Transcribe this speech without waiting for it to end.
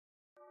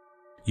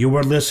You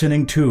are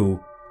listening to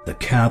The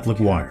Catholic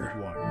Wire.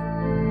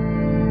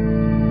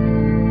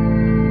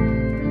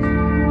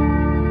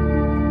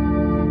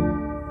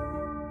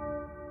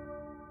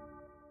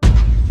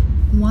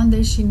 One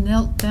day she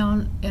knelt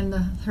down in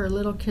her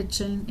little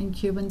kitchen in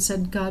Cuba and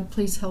said, "God,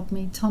 please help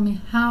me. Tell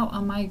me, how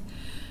am I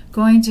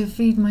going to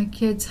feed my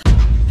kids?"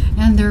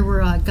 And there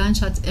were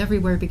gunshots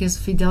everywhere because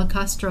Fidel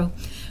Castro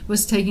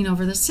was taking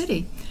over the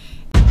city.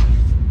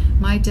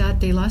 My dad,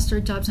 they lost their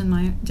jobs, and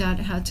my dad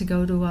had to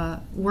go to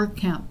a work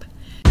camp.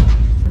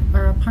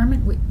 Our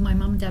apartment, my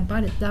mom and dad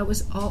bought it. That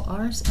was all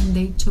ours, and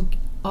they took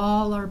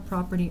all our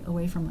property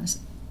away from us.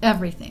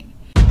 Everything.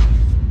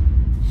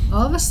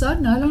 All of a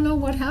sudden, I don't know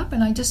what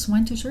happened. I just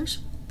went to church,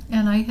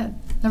 and I had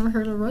never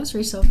heard a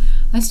rosary, so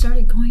I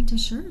started going to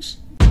church.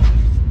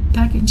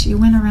 Back, and she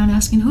went around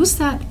asking, "Who's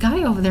that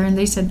guy over there?" And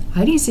they said,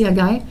 "I didn't see a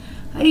guy.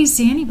 I didn't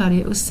see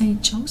anybody. It was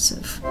St.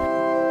 Joseph."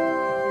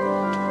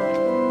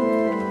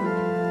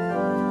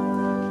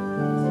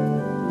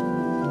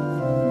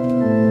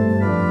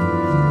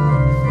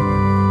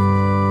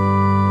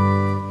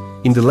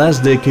 In the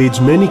last decades,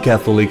 many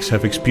Catholics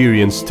have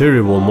experienced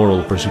terrible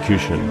moral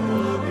persecution.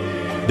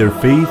 Their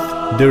faith,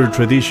 their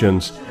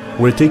traditions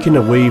were taken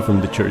away from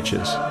the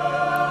churches.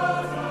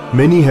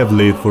 Many have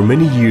lived for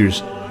many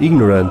years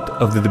ignorant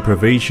of the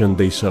deprivation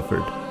they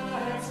suffered.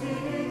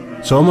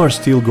 Some are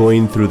still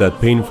going through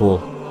that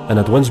painful and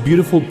at once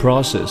beautiful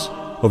process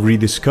of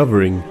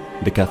rediscovering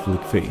the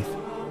Catholic faith.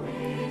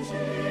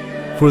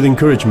 For the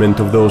encouragement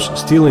of those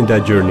still in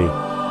that journey,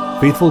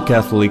 faithful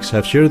Catholics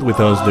have shared with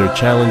us their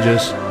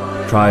challenges,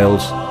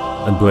 trials,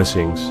 and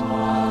blessings.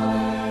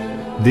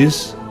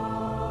 This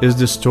is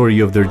the story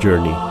of their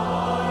journey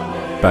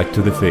back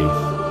to the faith.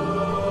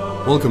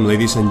 Welcome,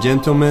 ladies and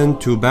gentlemen,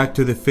 to Back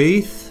to the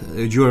Faith.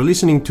 You are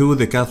listening to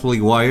The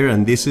Catholic Wire,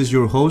 and this is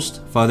your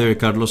host, Father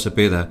Carlos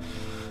Cepeda.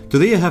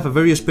 Today I have a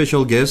very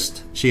special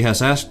guest. She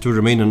has asked to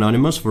remain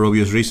anonymous for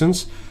obvious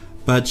reasons,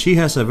 but she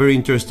has a very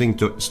interesting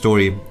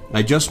story.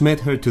 I just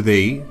met her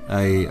today.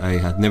 I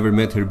had never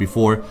met her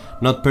before,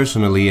 not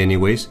personally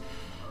anyways,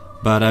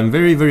 but I'm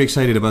very, very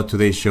excited about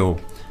today's show.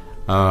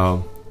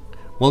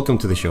 Welcome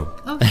to the show.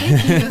 Oh, thank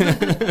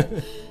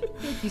you.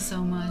 Thank you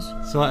so much.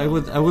 So I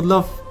would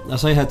love,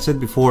 as I had said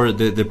before,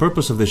 the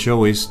purpose of the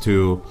show is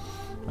to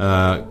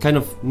kind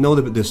of know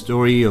the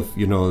story of,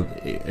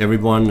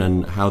 everyone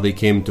and how they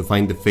came to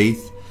find the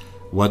faith.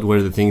 What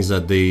were the things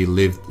that they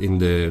lived in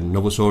the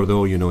Novus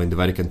Ordo, in the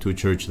Vatican II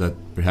Church that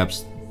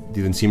perhaps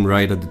didn't seem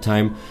right at the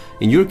time.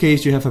 In your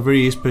case, you have a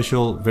very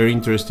special, very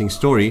interesting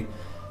story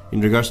in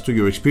regards to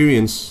your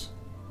experience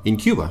in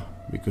Cuba,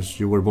 because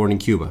you were born in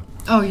Cuba.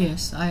 Oh,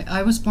 yes.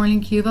 I was born in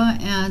Cuba,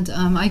 and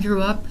I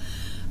grew up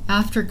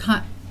after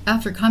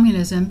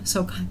communism.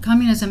 So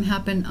communism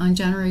happened on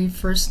January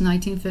 1st,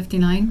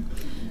 1959.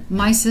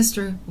 My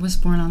sister was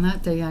born on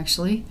that day,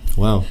 actually.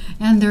 Wow.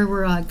 And there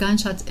were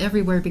gunshots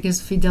everywhere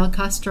because Fidel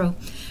Castro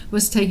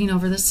was taking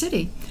over the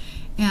city.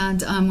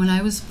 And when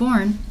I was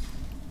born,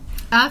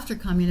 after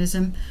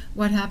communism,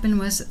 what happened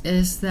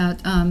is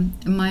that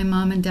my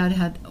mom and dad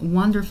had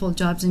wonderful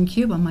jobs in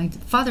Cuba. My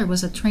father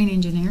was a train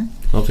engineer.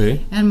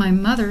 Okay. And my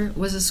mother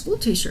was a school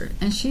teacher.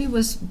 And she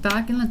was,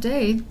 back in the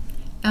day,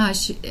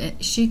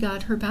 she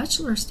got her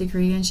bachelor's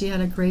degree and she had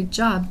a great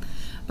job.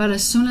 But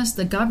as soon as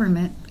the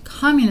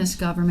communist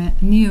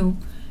government knew,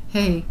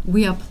 hey,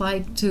 we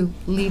applied to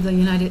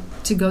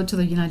go to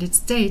the United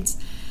States,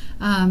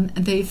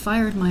 they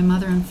fired my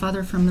mother and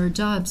father from their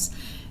jobs,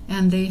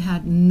 and they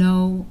had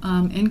no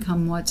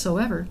income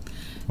whatsoever.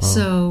 Wow.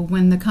 So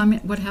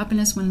what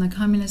happened is when the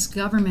communist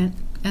government,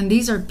 and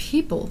these are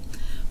people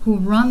who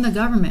run the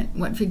government,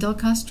 what Fidel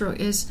Castro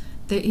is,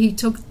 he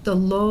took the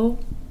low,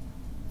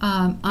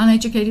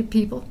 uneducated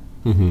people,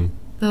 mm-hmm.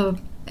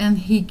 And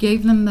he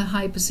gave them the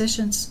high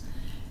positions.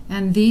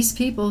 And these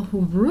people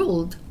who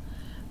ruled,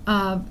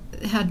 they're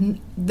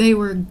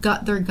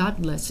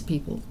godless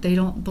people. They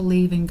don't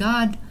believe in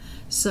God.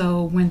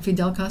 So when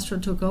Fidel Castro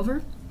took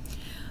over,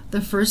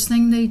 the first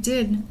thing they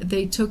did,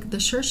 they took the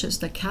churches,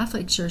 the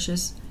Catholic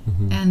churches,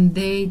 mm-hmm. and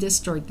they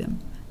destroyed them.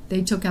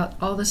 They took out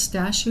all the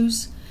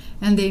statues,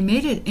 and they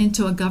made it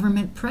into a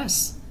government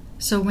press.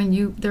 So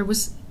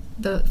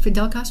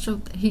Fidel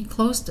Castro, he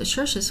closed the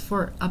churches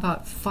for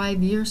about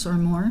 5 years or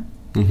more.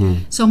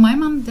 Mm-hmm. So my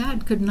mom and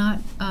dad could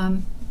not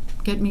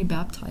get me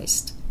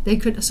baptized.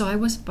 So I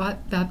was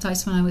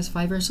baptized when I was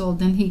 5 years old.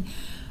 Then he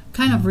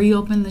kind of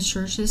reopened the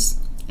churches,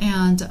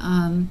 and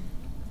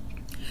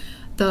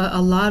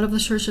a lot of the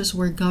churches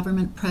were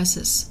government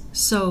presses.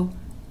 So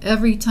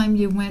every time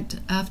you went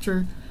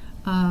after,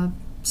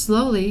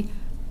 slowly,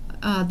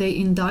 they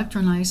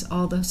indoctrinized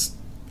all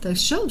the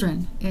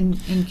children in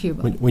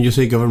Cuba. When you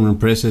say government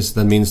presses,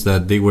 that means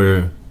that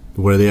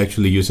were they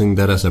actually using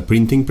that as a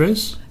printing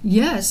press?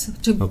 Yes,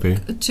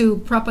 to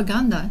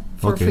propaganda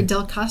for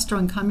Fidel Castro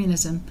and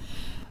communism.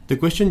 The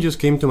question just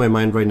came to my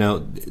mind right now.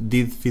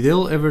 Did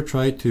Fidel ever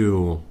try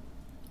to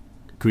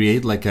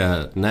create like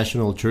a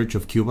national church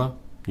of Cuba?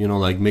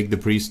 Like make the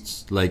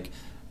priests like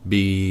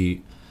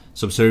be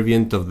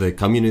subservient of the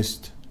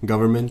communist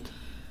government?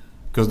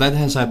 Because that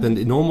has happened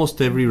in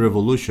almost every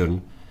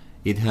revolution.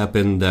 It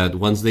happened that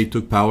once they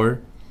took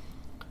power,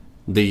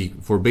 they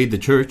forbade the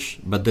church,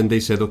 but then they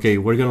said, okay,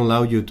 we're going to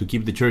allow you to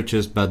keep the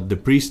churches, but the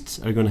priests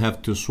are going to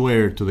have to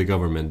swear to the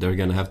government. They're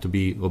going to have to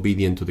be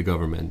obedient to the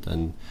government.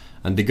 And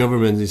the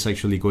government is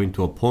actually going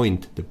to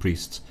appoint the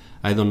priests.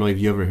 I don't know if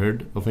you ever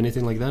heard of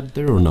anything like that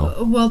there or no?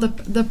 Well,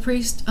 the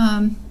priest,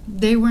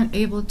 they weren't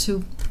able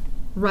to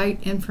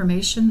write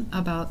information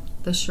about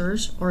the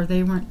church, or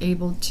they weren't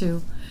able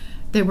to,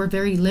 they were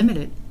very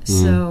limited.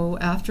 So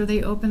after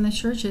they opened the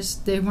churches,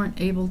 they weren't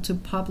able to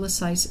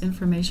publicize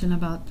information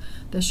about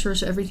the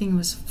church. Everything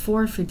was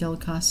for Fidel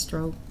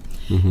Castro.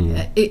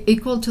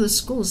 Equal to the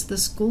schools. The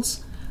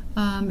schools,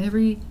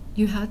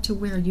 you had to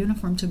wear a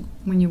uniform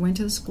when you went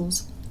to the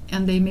schools,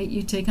 and they made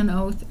you take an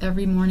oath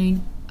every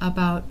morning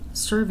about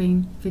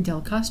serving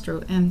Fidel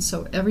Castro. And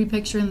so every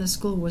picture in the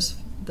school was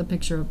the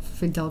picture of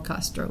Fidel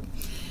Castro.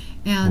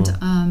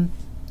 And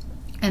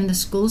and the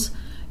schools,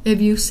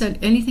 if you said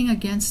anything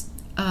against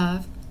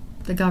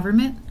the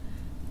government,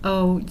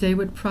 they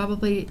would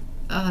probably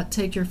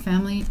take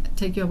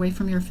you away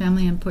from your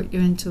family and put you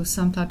into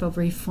some type of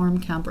reform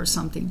camp or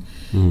something.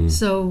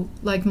 So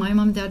like my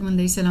mom and dad, when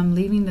they said I'm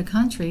leaving the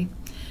country,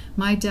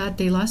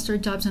 they lost their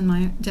jobs, and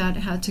my dad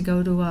had to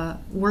go to a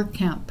work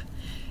camp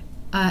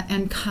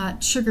and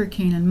cut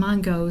sugarcane and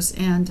mangoes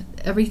and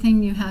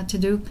everything you had to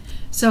do.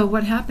 So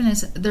what happened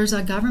is there's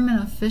a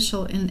government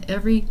official in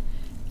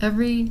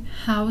every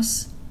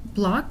house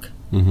block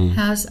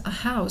has a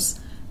house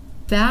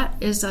that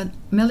is a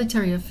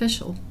military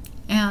official,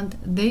 and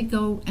they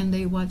go and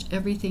they watch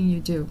everything you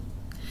do.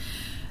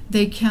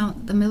 They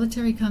count, the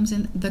military comes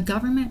in, the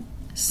government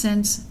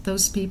sends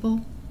those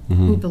people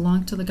who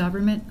belong to the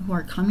government, who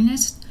are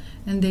communists,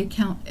 and they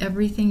count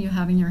everything you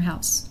have in your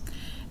house.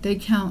 They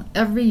count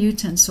every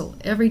utensil,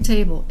 every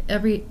table,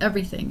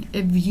 everything.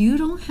 If you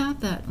don't have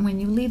that when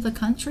you leave the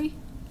country,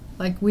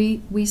 like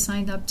we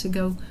signed up to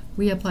go,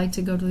 we applied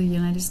to go to the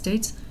United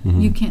States,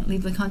 you can't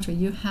leave the country.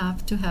 You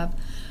have to have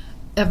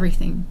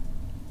everything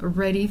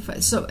ready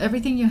so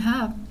everything you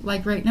have,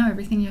 like right now,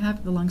 everything you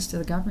have belongs to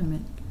the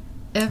government.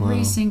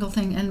 Every single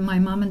thing. And my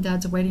mom and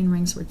dad's wedding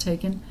rings were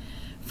taken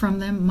from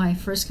them. My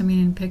first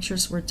communion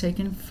pictures were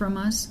taken from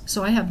us.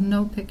 So I have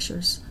no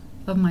pictures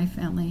of my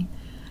family.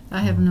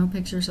 I have no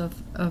pictures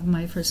of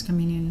my first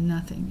communion,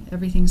 nothing.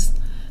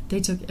 They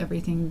took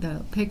everything,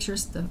 the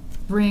pictures, the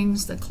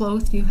rings, the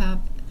clothes you have,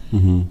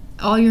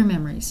 all your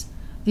memories.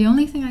 The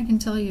only thing I can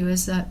tell you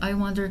is that I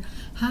wonder,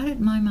 how did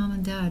my mom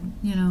and dad,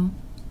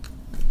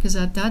 because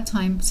at that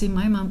time, see,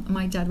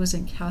 my dad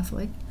wasn't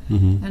Catholic,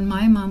 and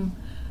my mom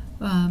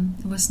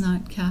was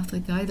not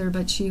Catholic either,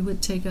 but she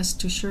would take us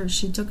to church.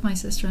 She took my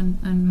sister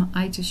and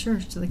I to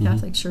church, to the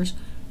Catholic church.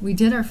 We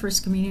did our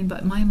first communion,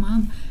 but my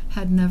mom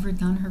had never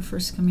done her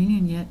first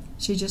communion yet.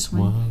 She just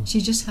went,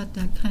 she just had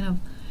that kind of,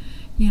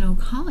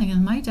 calling.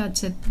 And my dad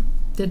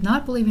did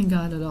not believe in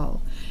God at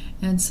all.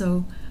 And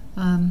so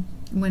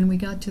when we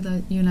got to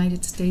the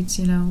United States,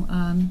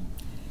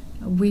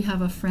 we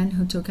have a friend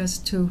who took us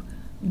to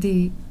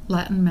the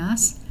Latin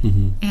Mass,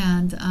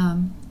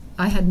 and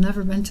I had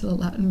never been to the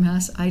Latin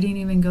Mass. I didn't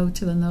even go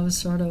to the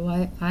Novus Ordo.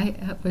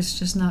 I was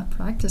just not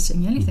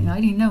practicing anything.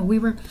 I didn't know. We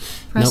were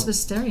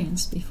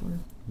Presbyterians before.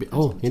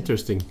 Oh,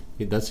 interesting.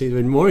 That's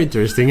even more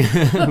interesting.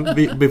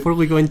 Before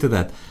we go into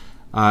that,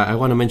 I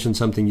want to mention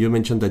something. You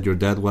mentioned that your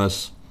dad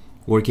was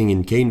working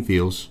in cane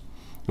fields,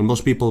 and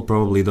most people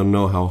probably don't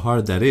know how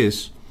hard that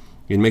is.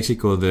 In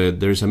Mexico,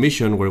 there's a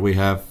mission where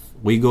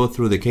we go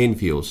through the cane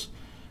fields,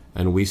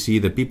 and we see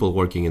the people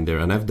working in there,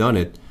 and I've done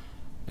it.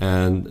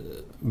 And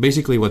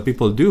basically what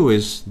people do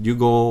is you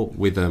go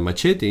with a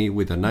machete,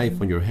 with a knife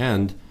on your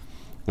hand,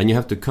 and you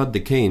have to cut the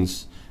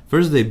canes.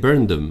 First they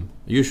burn them,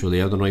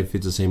 usually. I don't know if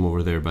it's the same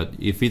over there, but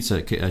if it's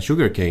a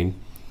sugar cane,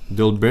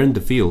 they'll burn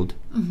the field,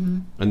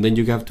 and then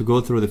you have to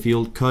go through the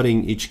field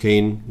cutting each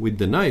cane with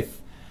the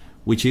knife,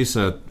 which is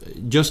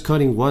just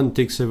cutting one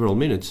takes several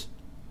minutes.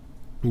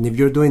 And if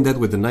you're doing that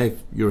with the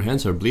knife, your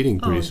hands are bleeding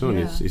pretty soon.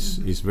 Yeah.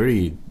 It's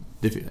very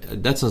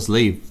that's a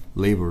slave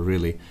labor,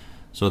 really.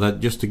 So that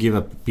just to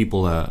give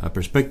people a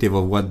perspective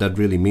of what that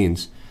really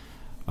means.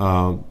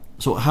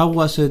 So how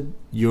was it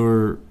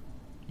you're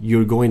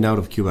going out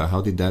of Cuba?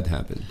 How did that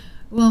happen?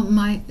 Well,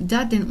 my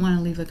dad didn't want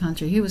to leave the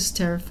country. He was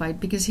terrified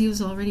because he was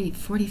already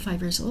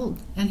 45 years old,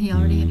 and he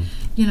already,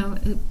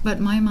 but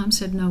my mom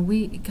said, no,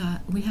 we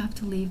have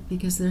to leave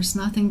because there's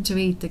nothing to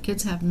eat. The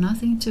kids have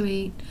nothing to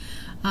eat.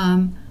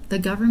 The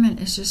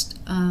government is just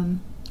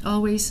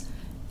always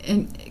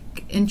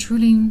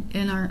intruding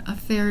in our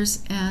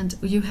affairs, and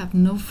you have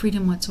no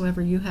freedom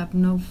whatsoever. You have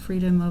no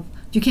freedom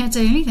you can't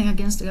say anything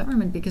against the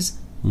government because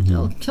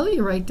they'll kill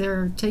you right there,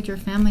 or take your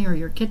family or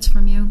your kids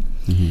from you.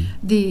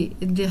 The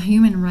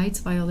human rights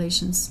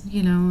violations,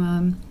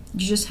 you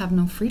just have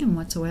no freedom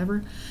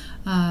whatsoever.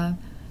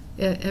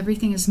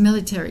 Everything is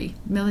military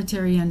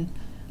and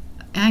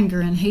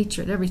anger and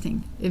hatred,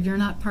 everything. If you're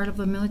not part of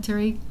the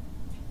military,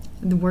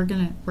 we're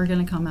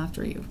gonna come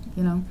after you.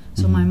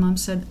 So my mom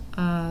said,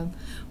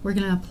 we're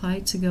gonna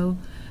apply to go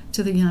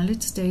to the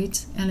United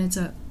States, and it's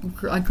a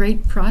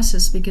great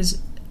process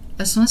because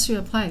as soon as you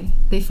apply,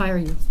 they fire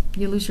you.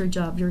 You lose your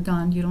job. You're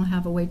gone. You don't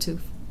have a way to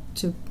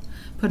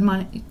put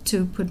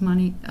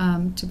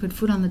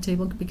food on the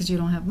table because you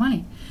don't have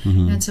money.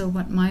 And so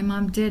what my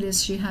mom did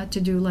is she had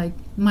to do, like,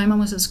 my mom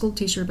was a school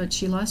teacher, but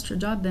she lost her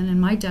job then, and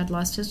my dad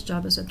lost his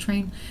job as a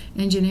train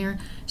engineer.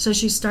 So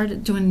she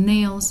started doing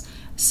nails,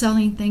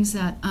 selling things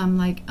that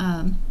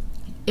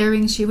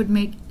earrings. She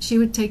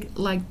would take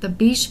like the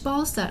beach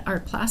balls that are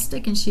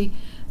plastic and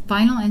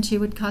vinyl, and she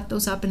would cut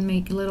those up and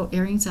make little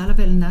earrings out of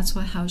it, and that's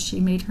how she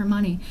made her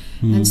money.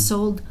 And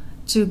sold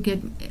to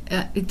get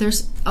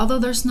although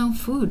there's no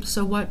food,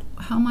 so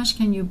how much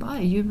can you buy?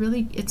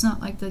 It's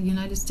not like the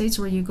United States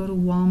where you go to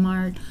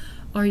Walmart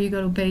or you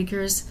go to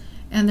Baker's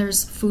and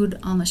there's food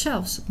on the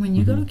shelves. When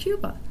you go to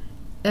Cuba,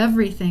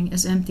 everything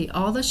is empty.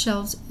 All the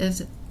shelves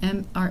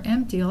are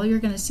empty. All you're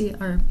going to see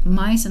are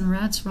mice and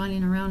rats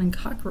running around and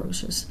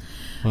cockroaches.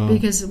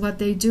 Because what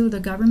they do,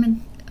 the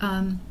government,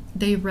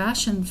 they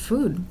ration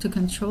food to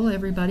control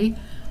everybody.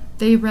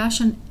 They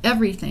ration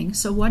everything.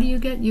 So what do you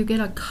get? You get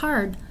a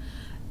card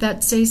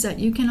that says that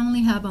you can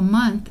only have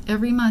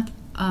every month,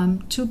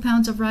 2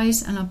 pounds of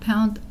rice and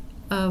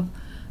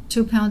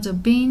 2 pounds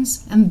of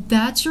beans, and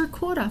that's your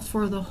quota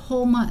for the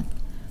whole month.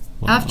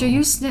 Wow. After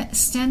you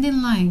stand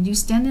in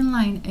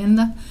line in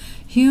the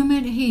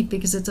humid heat,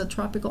 because it's a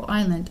tropical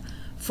island,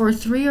 for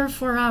 3 or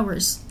 4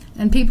 hours,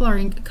 and people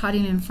are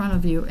cutting in front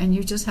of you, and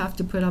you just have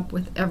to put up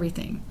with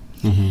everything.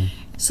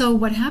 So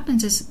what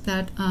happens is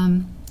that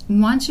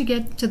once you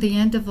get to the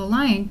end of the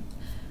line,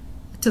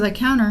 to the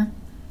counter,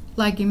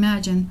 like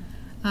imagine,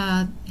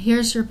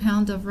 here's your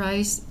pound of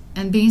rice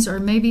and beans, or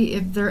maybe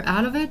if they're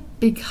out of it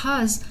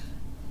because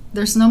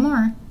there's no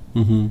more,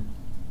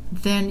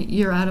 then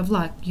you're out of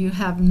luck. You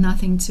have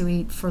nothing to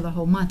eat for the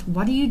whole month.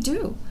 What do you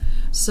do?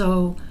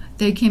 So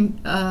they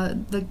came,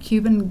 the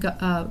Cuban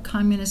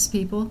communist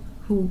people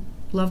who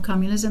love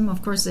communism,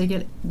 of course they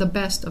get the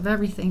best of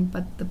everything,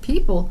 but the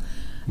people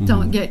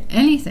don't get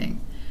anything.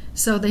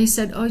 So they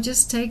said, oh,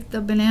 just take the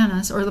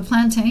bananas or the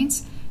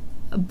plantains,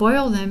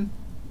 boil them,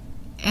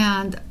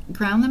 and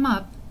ground them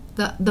up,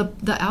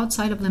 the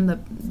outside of them,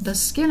 the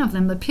skin of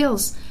them, the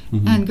peels,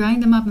 and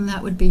grind them up, and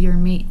that would be your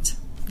meat.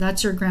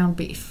 That's your ground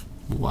beef.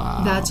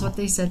 Wow. That's what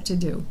they said to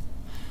do.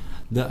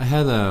 I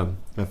had a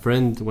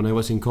friend when I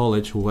was in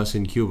college who was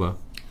in Cuba,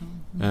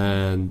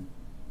 and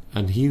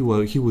he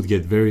would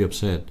get very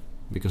upset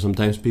because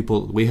sometimes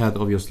we had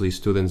obviously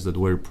students that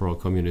were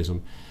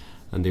pro-communism,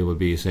 and they would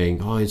be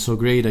saying, oh, it's so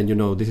great, and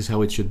this is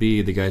how it should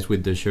be, the guys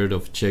with the shirt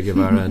of Che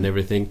Guevara and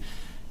everything.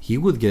 He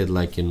would get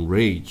like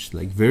enraged,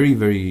 like very,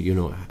 very,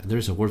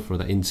 there's a word for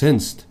that,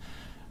 incensed.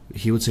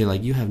 He would say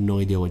like, you have no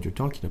idea what you're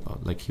talking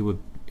about. Like he would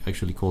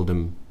actually call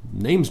them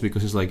names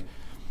because it's like,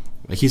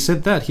 he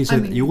said that. He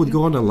said, you would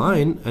go on a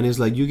line and it's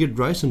like you get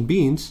rice and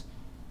beans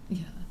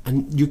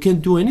and you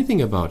can't do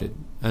anything about it.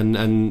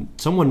 And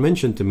someone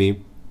mentioned to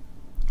me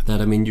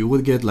that, you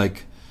would get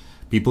like,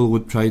 people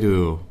would try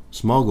to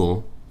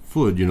smuggle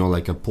food,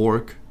 like a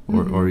pork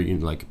or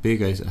like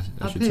pig, I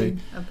should say.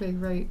 A pig,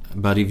 right.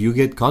 But if you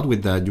get caught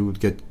with that, you would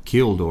get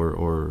killed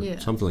or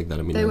something like that.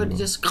 They would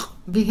just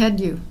behead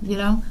you,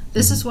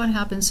 This is what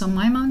happens. So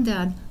my mom and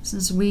dad,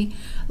 since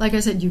like I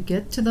said, you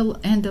get to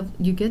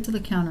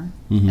the counter,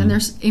 and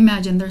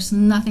there's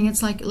nothing.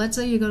 It's like, let's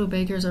say you go to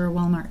Baker's or a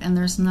Walmart, and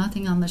there's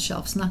nothing on the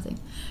shelves, nothing.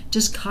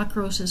 Just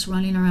cockroaches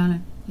running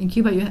around. In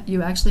Cuba,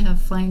 you actually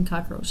have flying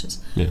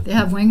cockroaches. Yeah. They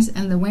have wings,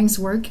 and the wings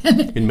work.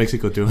 In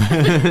Mexico, too.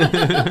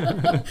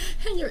 And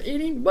you're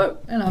eating,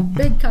 and a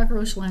big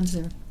cockroach lands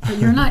there. But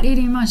you're not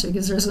eating much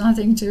because there's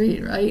nothing to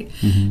eat, right?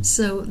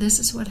 So this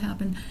is what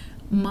happened.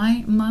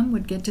 My mom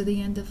would get to the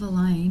end of the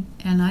line,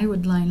 and I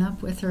would line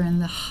up with her in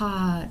the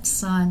hot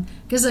sun,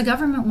 because the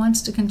government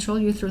wants to control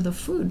you through the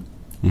food.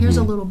 Here's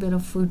a little bit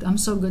of food. I'm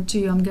so good to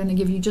you. I'm going to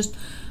give you just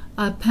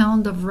a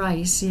pound of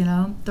rice,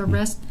 the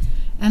rest...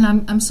 And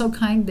I'm so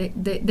kind.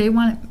 They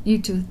want you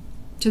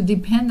to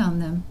depend on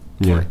them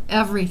for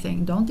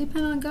everything. Don't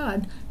depend on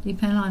God.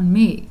 Depend on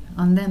me,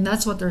 on them.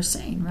 That's what they're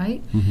saying,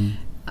 right?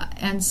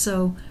 And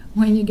so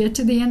when you get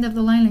to the end of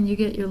the line and you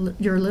get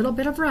your little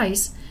bit of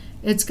rice,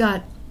 it's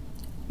got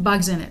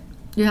bugs in it.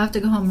 You have to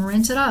go home and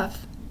rinse it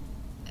off.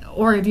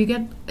 Or if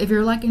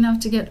you're lucky enough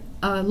to get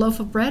a loaf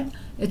of bread,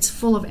 it's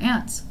full of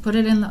ants. Put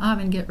it in the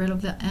oven, get rid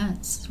of the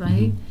ants,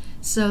 right?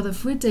 So the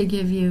food they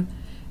give you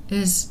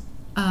is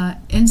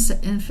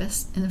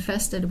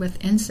infested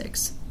with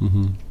insects.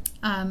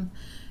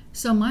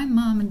 So my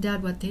mom and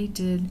dad, what they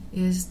did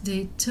is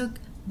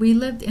we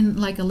lived in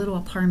like a little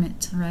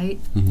apartment, right?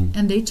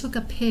 And they took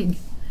a pig.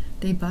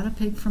 They bought a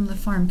pig from the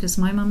farm because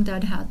my mom and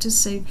dad had to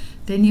save.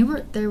 They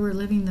knew they were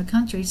living in the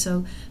country,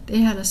 so they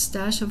had a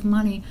stash of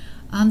money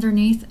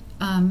underneath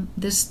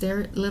this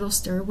little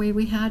stairway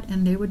we had,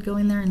 and they would go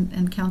in there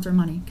and count their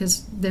money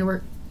because they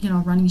were,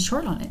 running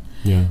short on it.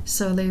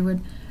 So they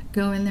would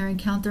go in there and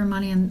count their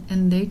money,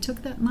 and they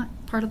took that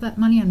part of that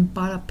money and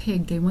bought a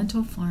pig. They went to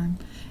a farm,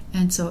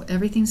 and so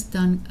everything's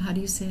done, how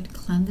do you say it,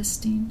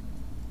 clandestine?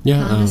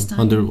 Yeah,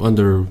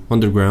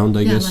 underground,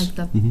 I guess. Like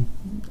the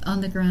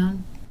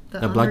underground.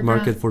 A black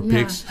market for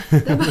pigs.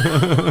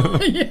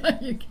 Yeah,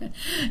 you can.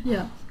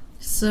 Yeah.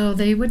 So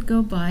they would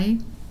go buy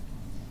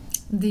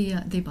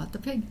they bought the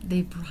pig.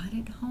 They brought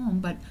it home.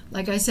 But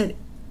like I said,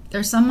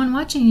 there's someone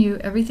watching you,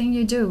 everything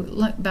you do.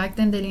 Back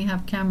then they didn't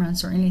have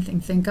cameras or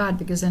anything, thank God,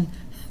 because then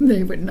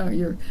they would know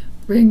you're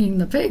bringing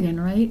the pig in,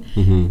 right?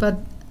 But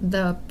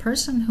the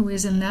person who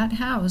is in that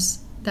house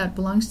that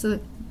belongs to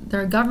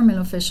their government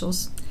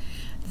officials,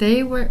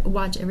 they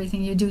watch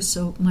everything you do.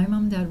 So my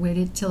mom and dad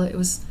waited till it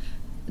was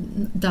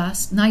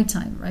dusk,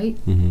 nighttime, right?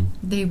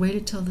 They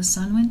waited till the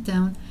sun went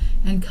down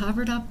and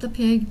covered up the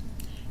pig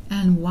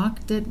and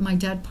walked it. My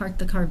dad parked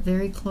the car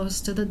very close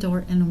to the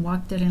door and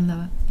walked it in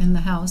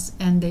the house,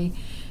 and they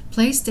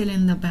placed it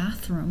in the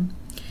bathroom.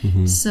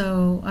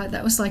 So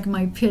that was like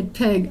my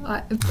pig,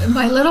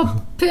 my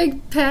little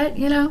pig pet,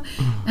 you know.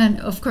 And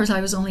of course,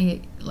 I was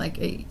only like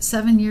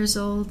 7 years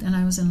old, and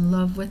I was in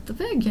love with the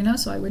pig, you know.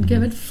 So I would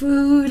give it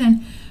food,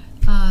 and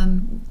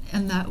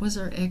that was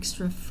our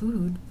extra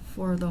food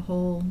for the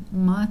whole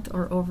month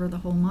or over the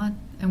whole month,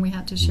 and we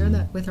had to share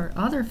that with our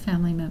other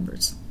family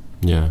members.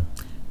 Yeah.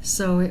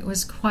 So it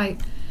was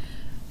quite,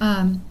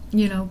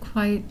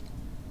 quite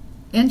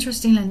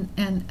interesting,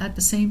 and at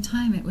the same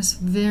time, it was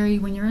very,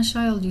 when you're a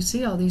child, you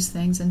see all these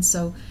things. And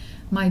so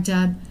my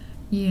dad,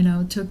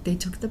 they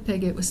took the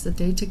pig. It was the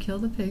day to kill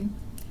the pig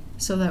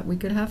so that we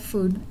could have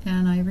food.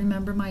 And I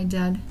remember my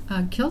dad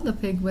killed the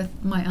pig with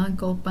my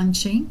uncle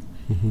Panching.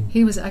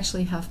 He was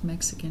actually half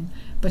Mexican,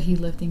 but he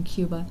lived in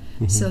Cuba.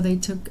 So they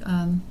took,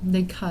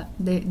 they took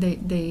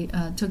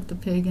the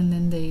pig, and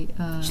then they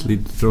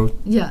slit the throat.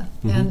 Yeah,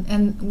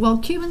 and well,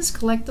 Cubans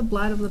collect the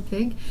blood of the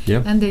pig,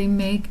 yeah, and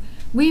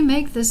we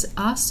make this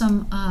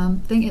awesome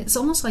thing. It's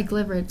almost like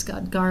liver. It's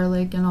got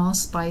garlic and all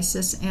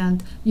spices,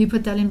 and you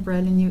put that in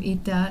bread and you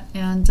eat that,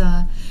 and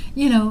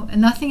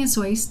nothing is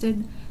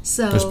wasted.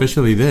 So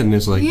especially then,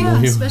 it's like, you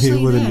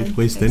wouldn't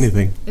waste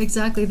anything.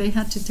 Exactly. They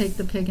had to take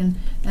the pig and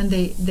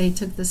they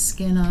took the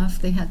skin off.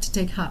 They had to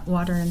take hot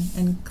water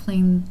and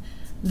clean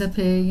the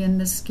pig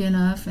and the skin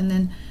off, and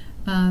then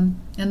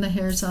and the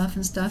hairs off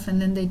and stuff. And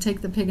then they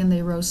take the pig and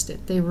they roast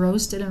it. They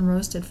roast it and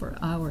roast it for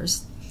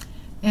hours.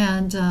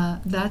 And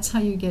that's how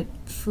you get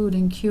food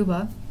in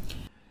Cuba.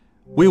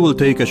 We will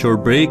take a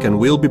short break and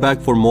we'll be back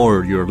for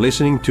more. You're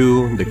listening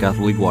to The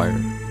Catholic Wire.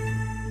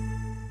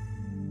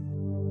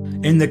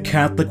 In The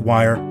Catholic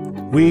Wire,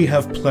 we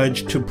have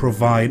pledged to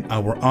provide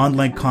our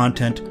online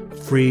content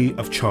free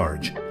of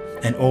charge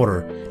in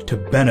order to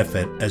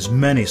benefit as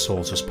many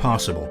souls as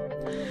possible.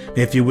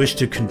 If you wish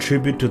to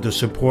contribute to the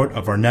support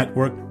of our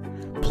network,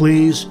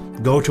 please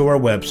go to our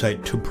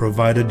website to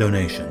provide a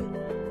donation.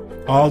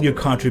 All your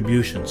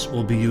contributions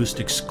will be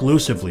used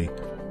exclusively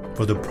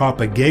for the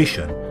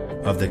propagation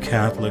of the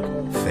Catholic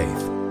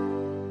faith.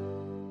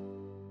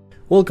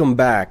 Welcome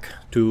back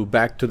to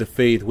the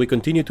Faith. We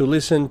continue to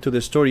listen to the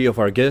story of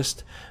our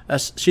guest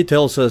as she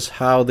tells us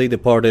how they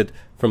departed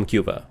from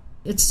Cuba.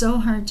 It's so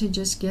hard to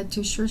just get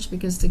to church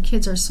because the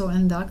kids are so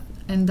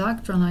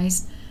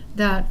indoctrinized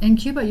that in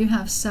Cuba you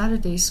have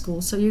Saturday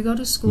school. So you go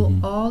to school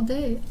all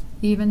day,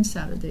 even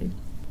Saturday.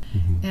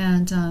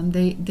 And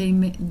they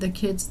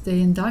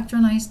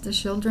indoctrinize the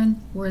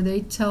children where they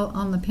tell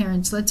on the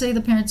parents. Let's say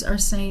the parents are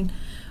saying,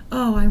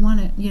 oh, I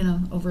want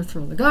to,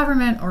 overthrow the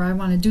government, or I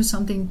want to do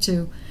something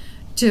to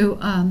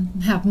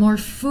have more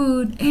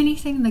food.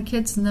 Anything the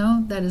kids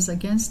know that is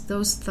against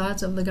those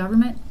thoughts of the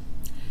government,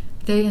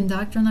 they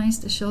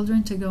indoctrinize the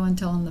children to go and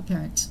tell on the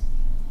parents.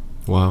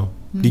 Wow.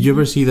 Did you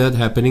ever see that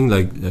happening?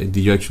 Like, did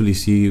you actually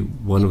see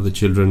one of the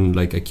children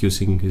like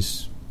accusing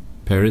his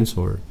parents,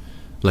 or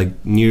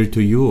like near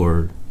to you,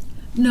 or?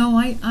 No,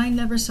 I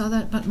never saw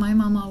that, but my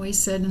mom always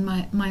said, and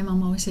my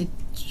mom always said,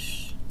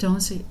 shh,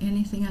 don't say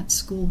anything at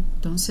school.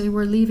 Don't say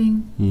we're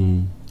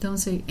leaving. Don't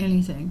say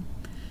anything.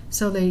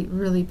 So they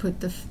really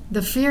put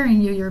the fear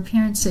in you. Your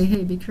parents say,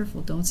 hey, be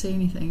careful, don't say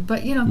anything.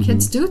 But,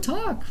 kids do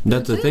talk.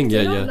 That's the thing,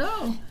 yeah.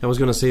 Know. I was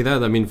going to say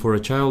that. I mean, for a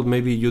child,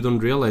 maybe you don't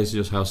realize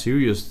just how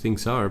serious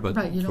things are. But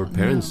for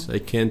parents, I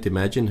can't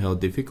imagine how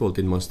difficult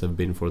it must have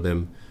been for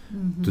them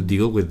to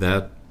deal with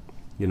that,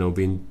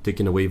 being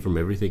taken away from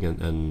everything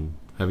and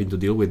having to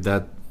deal with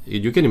that.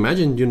 You can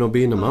imagine,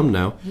 being a mom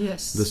now.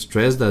 Yes. The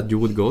stress that you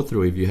would go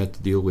through if you had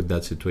to deal with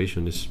that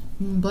situation is...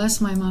 Bless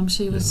my mom.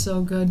 She was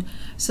so good.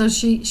 So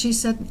she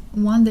said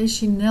one day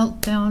she knelt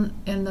down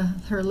in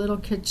her little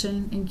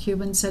kitchen in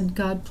Cuba and said,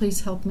 God,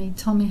 please help me.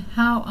 Tell me,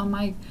 how am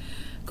I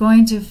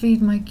going to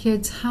feed my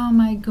kids? How am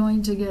I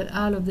going to get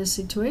out of this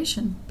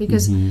situation?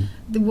 Because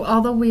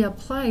although we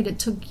applied, it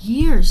took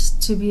years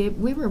to be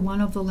able. We were one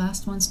of the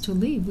last ones to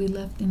leave. We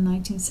left in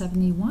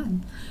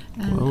 1971.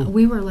 And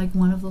we were like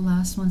one of the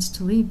last ones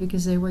to leave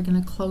because they were going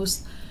to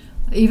close.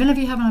 Even if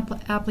you have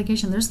an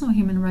application, there's no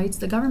human rights.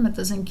 The government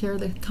doesn't care.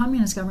 The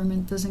communist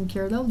government doesn't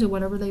care. They'll do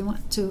whatever they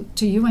want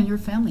to you and your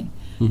family.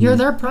 You're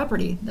their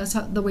property. That's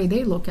the way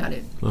they look at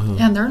it.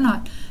 And they're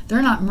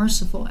not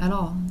merciful at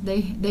all.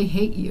 They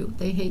hate you.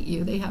 They hate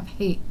you. They have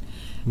hate,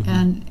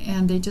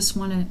 and they just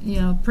want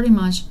to pretty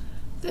much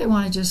they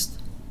want to just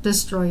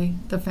destroy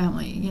the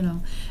family, you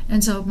know.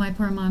 And so my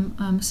poor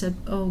mom said,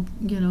 oh,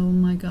 you know,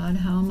 my God,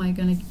 how am I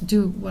going to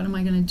do, what am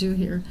I going to do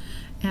here?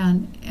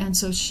 And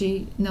so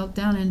she knelt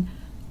down, and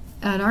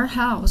at our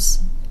house,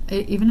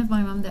 even if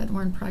my mom and dad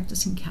weren't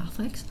practicing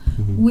Catholics,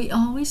 we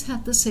always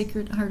had the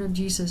Sacred Heart of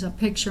Jesus, a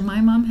picture.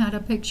 My mom had a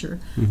picture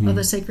of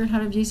the Sacred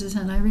Heart of Jesus,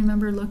 and I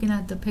remember looking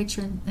at the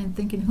picture and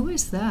thinking, who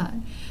is that?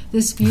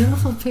 This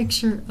beautiful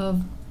picture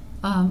of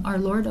our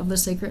Lord of the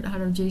Sacred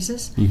Heart of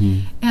Jesus.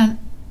 And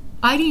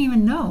I didn't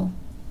even know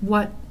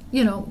what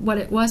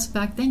it was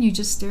back then. You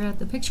just stare at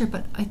the picture.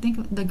 But I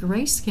think the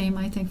grace came,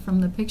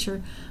 from the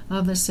picture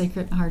of the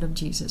Sacred Heart of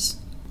Jesus.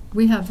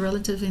 We have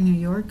relatives in New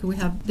York.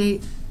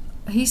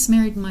 He's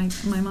married, my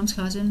mom's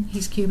cousin.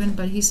 He's Cuban,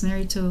 but he's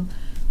married to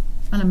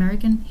an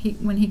American.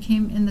 When he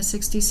came in the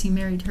 60s, he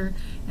married her,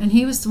 and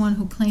he was the one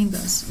who claimed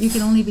us. You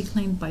can only be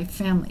claimed by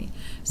family.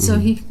 So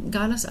he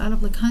got us out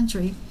of the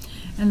country,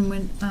 and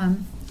when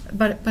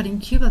but in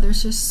Cuba,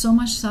 there's just so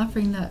much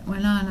suffering that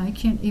went on. I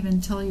can't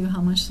even tell you how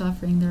much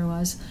suffering there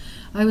was.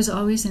 I was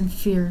always in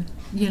fear,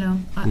 you know.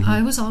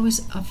 I was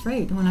always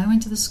afraid. When I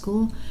went to the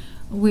school,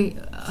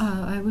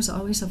 I was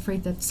always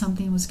afraid that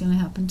something was going to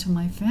happen to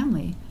my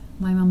family,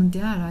 my mom and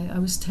dad. I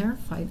was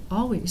terrified,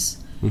 always.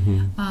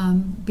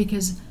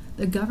 Because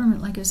the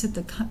government, like I said,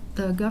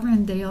 the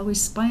government, they always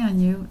spy on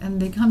you,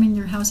 and they come in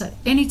your house at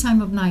any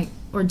time of night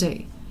or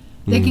day.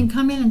 They can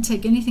come in and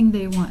take anything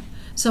they want.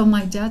 So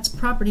my dad's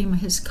property,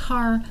 his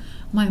car,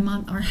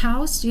 our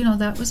house, you know,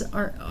 that was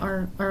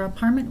our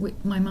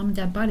apartment. My mom and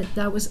dad bought it.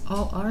 That was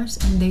all ours,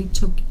 and they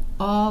took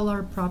all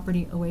our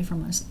property away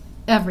from us,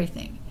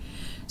 everything.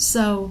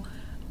 So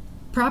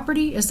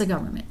property is the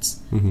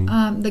government's.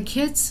 The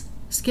kids,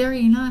 scary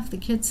enough, the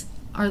kids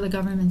are the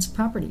government's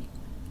property.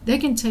 They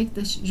can take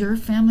your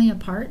family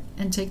apart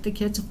and take the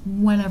kids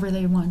whenever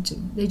they want to.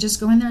 They just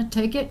go in there,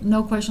 take it,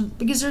 no questions,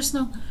 because there's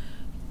no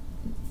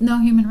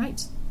human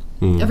rights.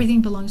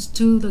 Everything belongs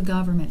to the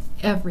government,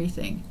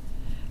 everything.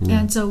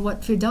 And so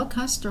what Fidel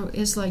Castro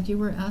is, like you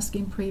were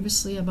asking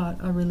previously about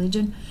a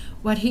religion,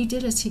 what he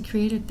did is he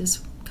created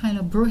this kind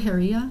of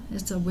brujeria.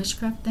 It's a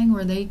witchcraft thing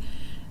where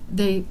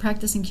they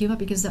practice in Cuba,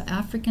 because the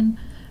African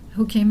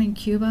who came in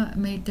Cuba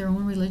made their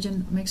own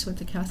religion mixed with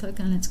the Catholic,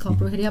 and it's called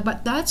brujeria.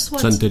 But that's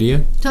what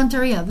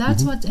Santeria.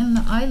 That's what's in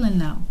the island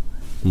now.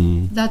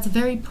 That's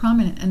very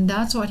prominent, and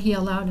that's what he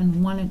allowed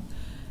and wanted,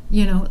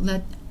 you know,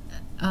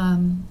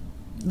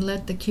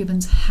 let the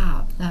Cubans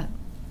have that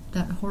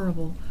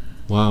horrible.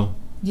 Wow.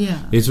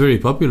 Yeah. It's very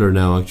popular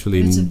now,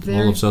 actually, in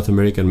all of South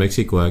America and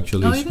Mexico.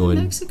 Actually, it's even going.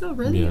 Mexico,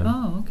 really? Yeah.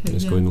 Oh, okay.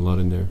 It's going a lot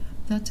in there.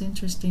 That's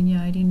interesting.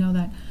 Yeah, I didn't know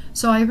that.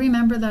 So I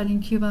remember that in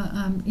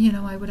Cuba, you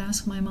know, I would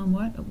ask my mom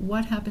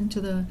what happened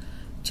to the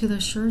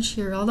church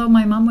here. Although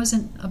my mom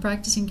wasn't a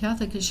practicing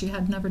Catholic, because she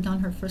had never done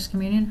her first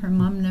communion. Her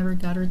mom never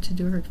got her to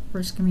do her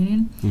first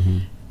communion.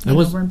 They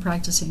weren't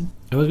practicing.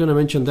 I was going to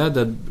mention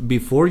that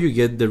before you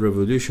get the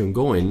revolution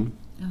going,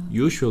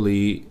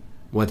 usually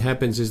what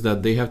happens is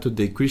that they have to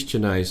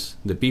de-Christianize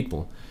the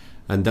people,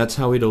 and that's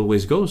how it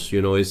always goes.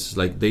 You know, it's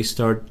like they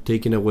start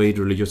taking away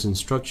religious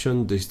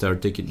instruction. They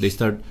start taking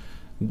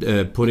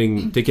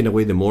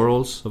away the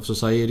morals of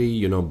society,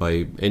 you know,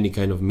 by any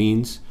kind of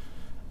means.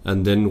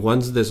 And then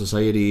once the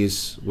society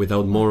is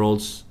without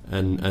morals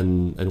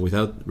and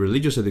without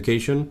religious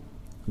education,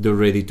 they're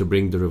ready to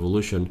bring the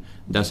revolution.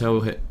 That's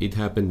how it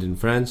happened in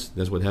France.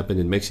 That's what happened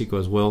in Mexico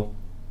as well.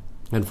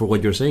 And for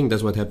what you're saying,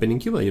 that's what happened in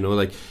Cuba. You know,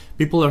 like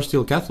people are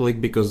still Catholic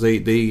because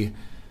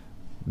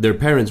their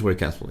parents were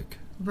Catholic,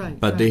 right?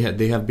 But they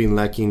have been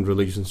lacking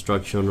religious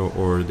instruction,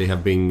 or they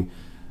have been,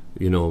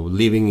 you know,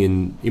 living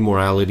in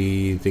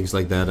immorality, things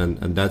like that,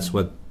 and that's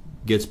what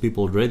gets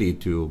people ready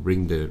to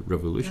bring the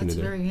revolution. That's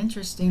very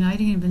interesting. I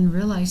didn't even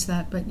realize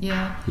that, but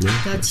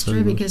that's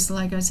true, because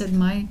like I said,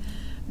 my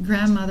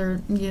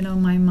grandmother, you know,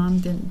 my mom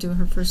didn't do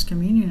her first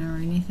communion or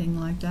anything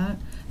like that.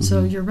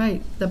 So you're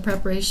right. The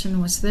preparation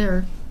was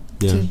there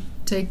to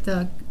take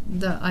the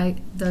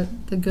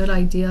good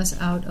ideas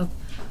out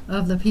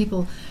of the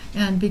people,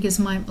 and because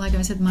like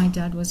I said, my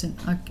dad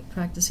wasn't a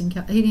practicing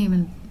Catholic. He didn't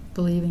even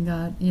believe in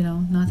God, you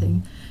know,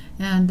 nothing.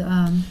 And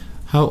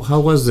how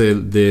was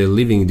the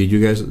living? Did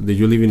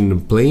you live in a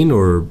plane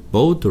or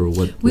boat or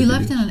what? We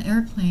left in an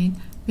airplane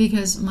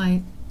because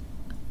my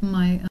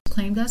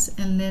claimed us,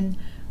 and then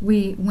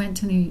we went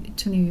to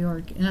New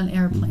York in an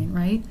airplane,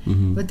 right?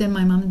 But then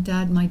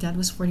my dad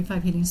was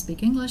 45. He didn't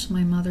speak English.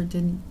 My mother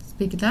didn't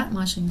speak that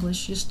much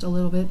English, just a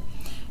little bit.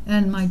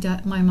 And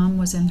my mom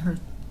was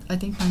I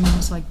think my mom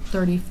was like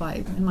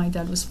 35, and my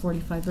dad was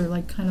 45. They're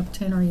like kind of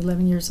 10 or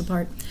 11 years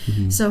apart.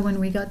 So when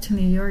we got to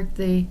New York,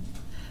 they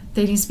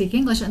didn't speak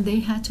English, and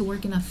they had to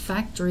work in a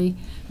factory.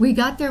 We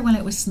got there when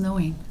it was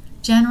snowing.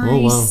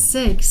 January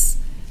 6th,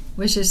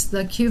 which is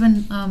the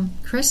Cuban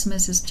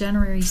Christmas, is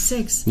January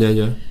 6th.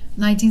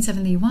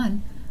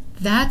 1971.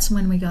 That's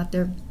when we got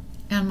there,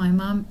 and my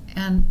mom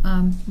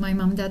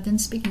and dad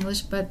didn't speak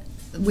English, but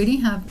we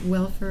didn't have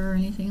welfare or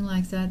anything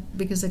like that,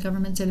 because the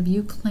government said if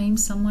you claim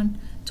someone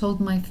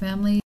told my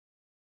family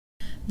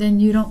then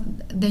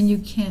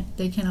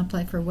they can't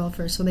apply for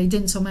welfare. So they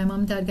didn't. So my mom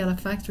and dad got a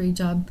factory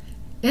job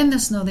in the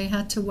snow. They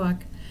had to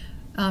walk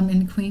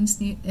in Queens,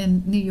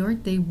 in New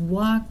York. They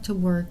walked to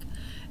work,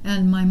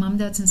 and my mom and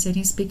dad, since they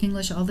didn't speak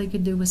English, all they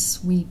could do was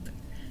sweep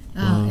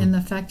in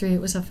the factory.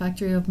 It was a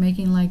factory of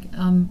making like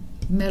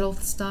metal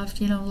stuff,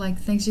 like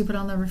things you put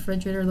on the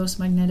refrigerator, those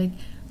magnetic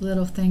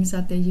little things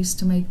that they used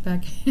to make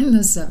back in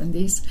the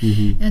 70s.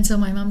 And so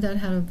my mom and dad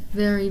had a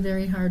very,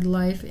 very hard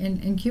life.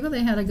 In Cuba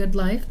they had a good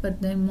life,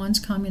 but then once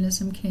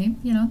communism came,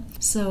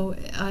 so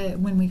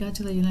when we got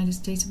to the United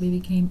States, we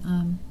became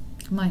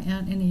my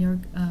aunt in New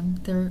York,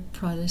 they're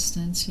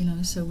Protestants,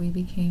 so we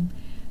became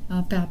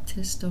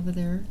Baptist over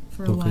there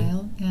for a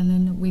while. And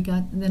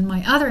then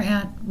my other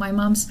aunt, my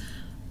mom's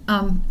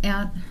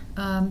aunt,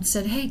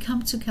 said, hey,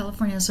 come to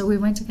California. So we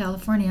went to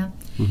California.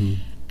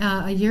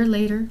 A year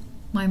later,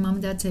 my mom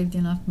and dad saved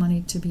enough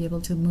money to be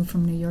able to move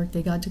from New York.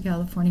 They got to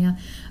California,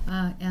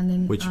 and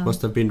then which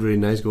must have been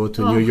really nice. Go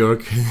to New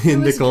York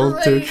in the cold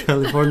great. to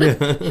California.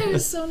 It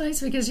was so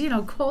nice because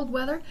cold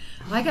weather.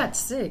 I got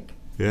sick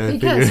Yeah,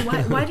 because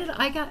why did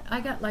I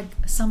got like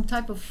some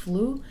type of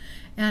flu,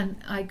 and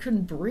I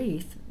couldn't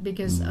breathe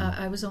because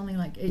I was only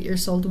like 8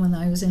 years old when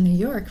I was in New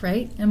York,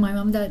 right? And my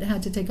mom and dad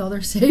had to take all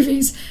their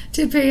savings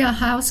to pay a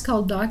house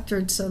called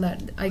Doctored so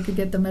that I could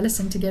get the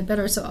medicine to get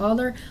better. So all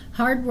their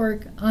hard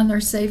work on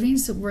their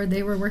savings, where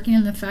they were working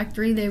in the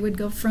factory, they would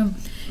go from,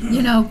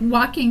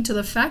 walking to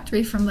the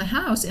factory from the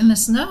house in the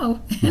snow.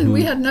 And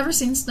we had never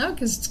seen snow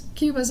because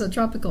Cuba's a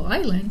tropical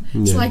island.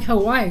 It's like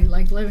Hawaii,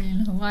 like living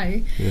in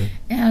Hawaii. Yeah.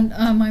 And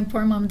my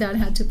poor mom and dad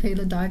had to pay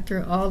the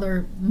doctor all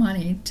their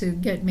money to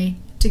get me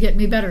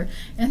better.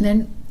 And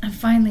then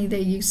finally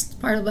they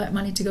used part of that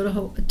money to go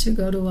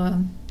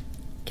to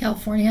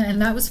California,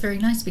 and that was very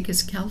nice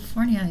because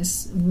California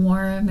is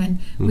warm, and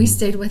we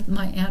stayed with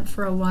my aunt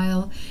for a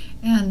while,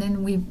 and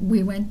then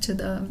we went to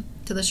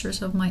the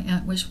church of my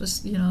aunt, which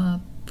was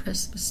a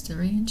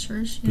Presbyterian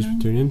church.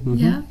 Presbyterian?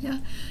 Yeah.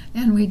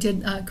 And we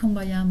did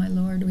Kumbaya, my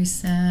Lord. We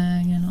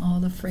sang and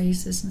all the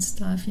phrases and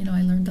stuff.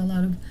 I learned a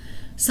lot of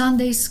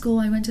Sunday school.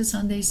 I went to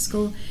Sunday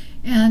school.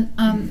 And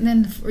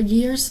then for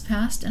years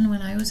passed, and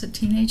when I was a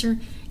teenager,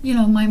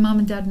 my mom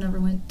and dad never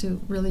went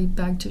to really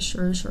back to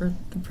church or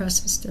the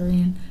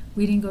Presbyterian.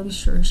 We didn't go to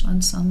church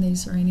on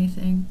Sundays or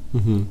anything.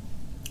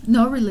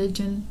 No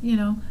religion,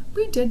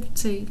 We did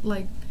say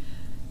like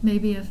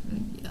maybe if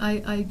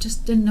I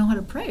just didn't know how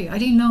to pray. I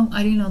didn't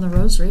know the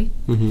rosary.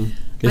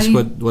 It's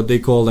what they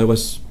call,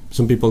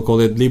 some people call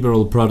it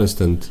liberal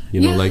Protestant,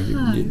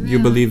 you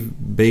believe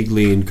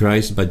vaguely in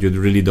Christ, but you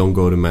really don't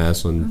go to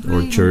Mass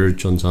or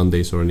church on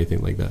Sundays or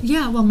anything like that.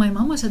 Yeah, well, my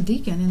mom was a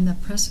deacon in the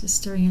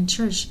Presbyterian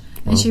church,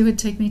 and she would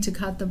take me to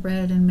cut the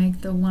bread and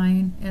make the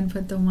wine and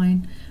put the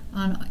wine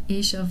on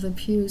each of the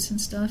pews and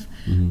stuff.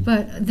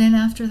 But then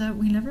after that,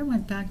 we never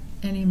went back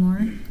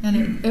anymore,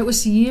 and it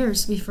was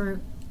years before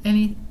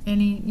any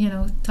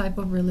type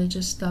of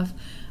religious stuff,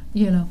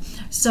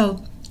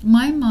 So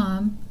my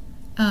mom.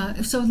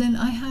 So then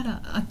I had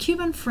a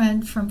Cuban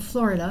friend from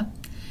Florida,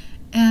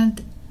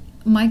 and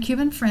my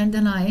Cuban friend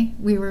and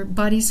we were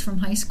buddies from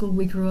high school.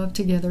 We grew up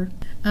together.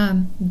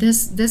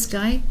 This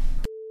guy,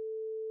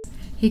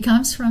 he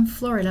comes from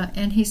Florida,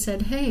 and he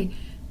said, hey,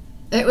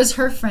 it was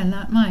her friend,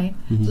 not mine,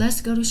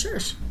 let's go to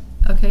church,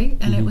 okay?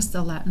 And it was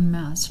the Latin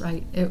Mass,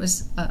 right? It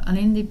was an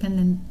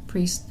independent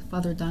priest,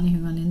 Father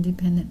Donahue, an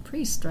independent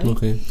priest, right?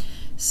 Okay.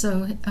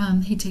 So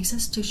he takes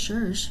us to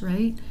church,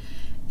 right?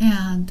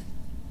 And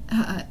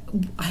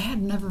I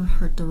had never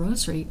heard the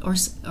rosary or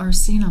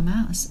seen a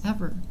Mass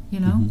ever,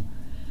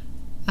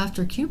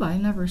 After Cuba, I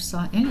never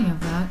saw any of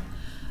that.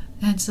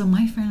 And so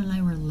my friend and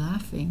I were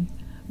laughing.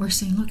 We're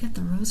saying, look at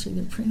the rosary.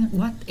 They're praying.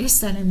 What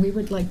is that? And we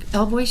would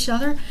elbow each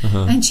other.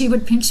 And she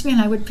would pinch me and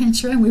I would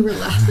pinch her, and we were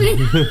laughing.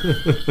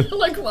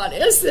 Like, what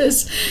is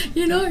this?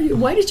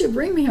 Why did you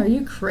bring me here? Are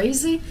you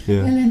crazy?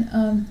 Yeah. And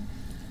then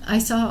I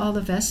saw all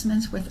the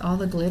vestments with all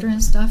the glitter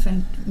and stuff,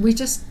 and we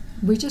just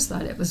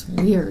thought it was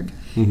weird.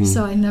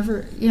 So I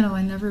never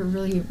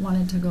really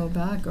wanted to go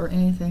back or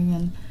anything.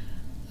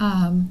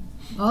 And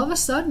all of a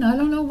sudden, I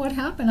don't know what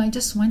happened. I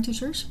just went to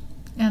church,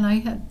 and I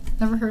had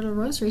never heard a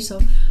rosary, so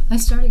I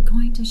started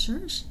going to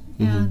church.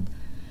 And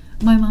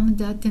my mom and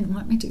dad didn't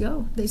want me to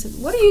go. They said,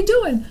 "What are you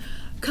doing?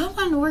 Come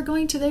on, we're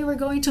going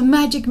to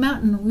Magic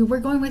Mountain. We're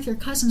going with your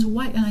cousins.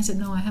 Why?" And I said,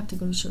 "No, I have to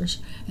go to church."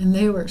 And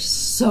they were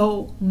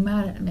so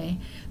mad at me.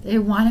 They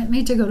wanted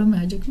me to go to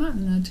Magic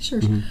Mountain, not to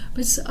church.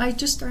 But so I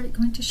just started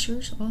going to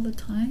church all the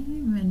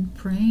time and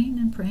praying.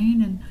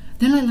 And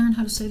then I learned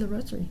how to say the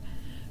rosary.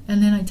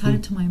 And then I taught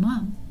it to my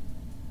mom.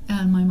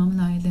 And my mom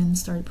and I then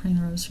started praying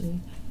the rosary.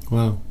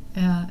 Wow.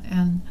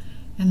 And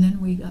then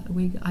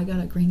I got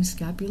a green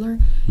scapular,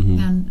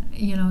 and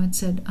it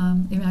said,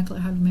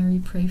 "Immaculate Heart of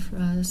Mary, pray for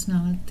us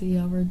now at the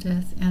hour of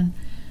death." And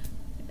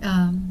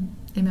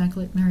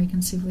Immaculate Mary,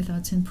 conceived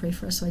without sin, pray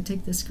for us. So I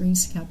take this green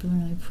scapular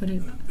and I put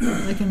it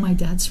in my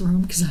dad's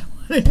room because I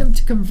wanted him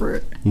to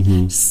convert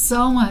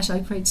so much. I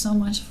prayed so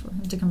much for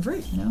him to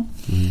convert,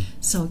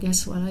 So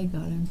guess what I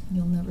got him?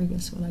 You'll never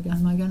guess what I got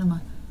him. I got him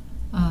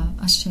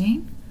a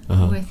chain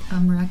with a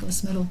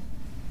miraculous medal.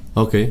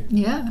 Okay.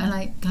 Yeah, and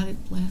I got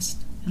it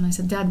blessed. And I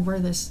said, Dad, wear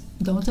this.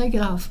 Don't take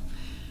it off.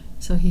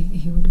 So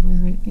he would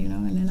wear it, you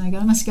know. And then I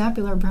got him a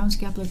scapular, a brown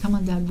scapular. Come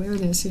on, Dad, wear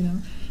this, you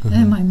know. And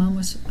then my mom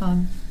was,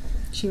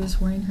 she was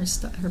wearing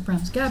her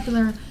brown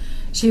scapular.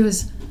 She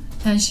was,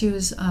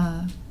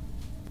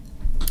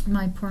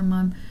 my poor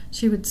mom,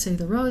 she would say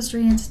the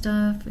rosary and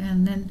stuff.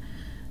 And then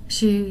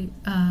she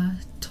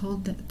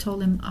told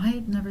him, I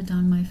had never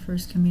done my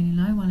first communion.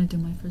 I want to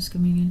do my first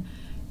communion.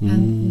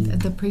 And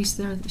the priest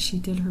there, she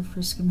did her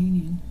first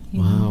communion.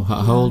 Wow.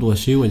 How old was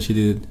she when she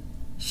did it?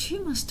 She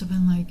must have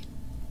been like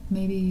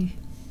maybe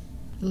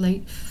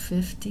late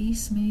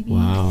 50s, maybe.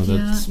 Wow,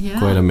 that's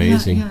quite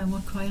amazing. Yeah,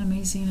 well, quite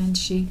amazing. And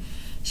she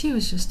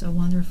was just a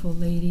wonderful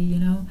lady, you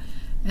know.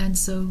 And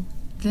so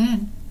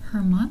then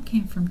her mom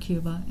came from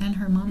Cuba, and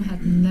her mom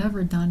had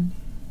never done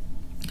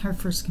her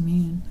first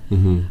communion.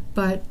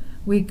 But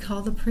we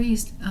called the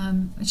priest.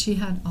 She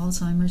had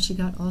Alzheimer's. She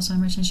got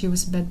Alzheimer's, and she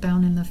was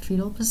bedbound in the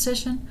fetal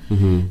position.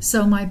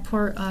 So my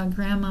poor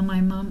grandma,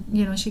 my mom,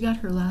 you know, she got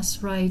her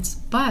last rites,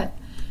 but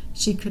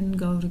she couldn't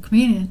go to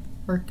communion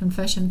or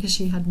confession because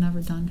she had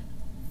never done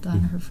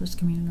her first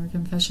communion or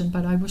confession.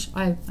 But I wish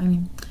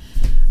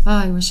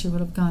she would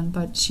have gone.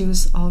 But she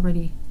was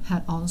already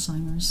had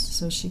Alzheimer's,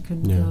 so she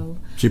couldn't go.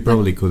 She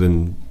probably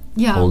couldn't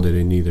hold it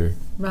in either.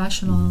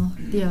 Rational,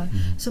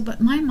 So,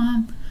 but my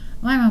mom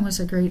was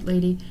a great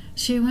lady.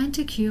 She went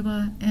to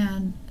Cuba,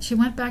 and she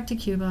went back to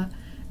Cuba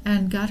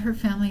and got her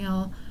family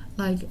all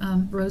like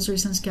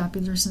rosaries and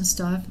scapulars and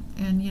stuff,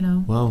 and you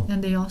know,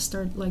 and they all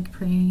started like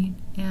praying,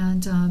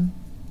 and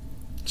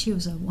she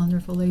was a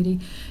wonderful lady,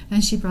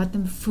 and she brought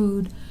them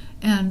food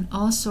and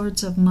all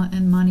sorts of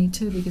and money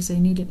too, because they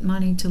needed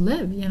money to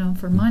live, you know,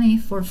 for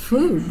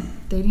food.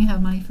 They didn't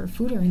have money for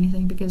food or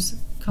anything because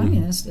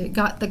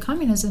the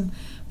communism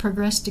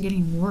progressed to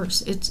getting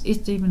worse. It's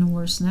even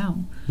worse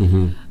now.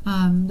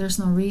 There's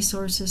no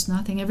resources,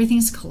 nothing.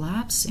 Everything's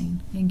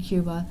collapsing in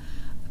Cuba.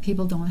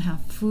 People don't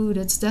have food.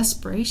 It's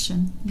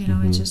desperation, you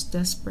know. It's just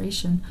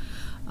desperation,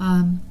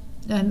 and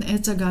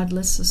it's a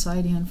godless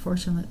society.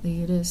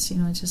 Unfortunately, it is. You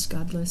know, it's just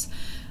godless.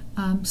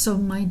 So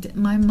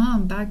my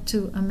mom back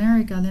to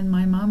America. Then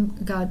my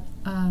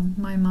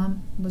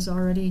mom was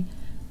already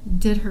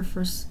did her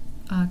first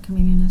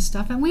communion and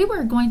stuff, and we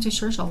were going to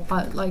church a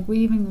lot. Like we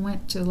even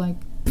went to like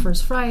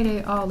First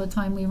Friday all the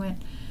time. We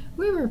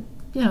were,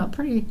 you know,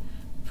 pretty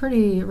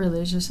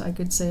religious, I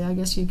could say. I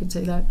guess you could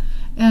say that.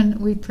 And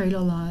we prayed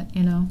a lot,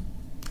 you know.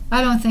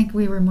 I don't think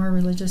we were more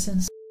religious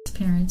than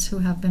parents who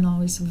have been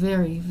always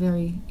very,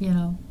 very, you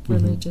know,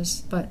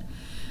 religious. But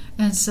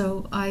and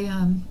so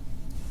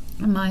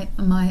my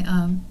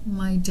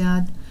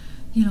dad,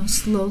 you know,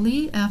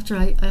 slowly after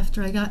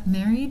I got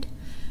married,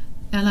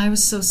 and I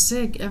was so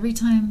sick. Every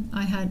time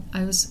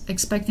I was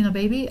expecting a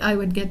baby, I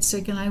would get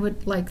sick, and I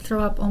would like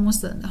throw up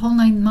almost the whole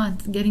 9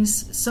 months, getting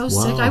so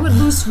sick. I would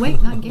lose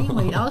weight, not gain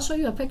weight. I'll show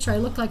you a picture. I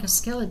looked like a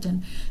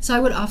skeleton. So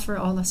I would offer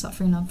all the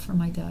suffering up for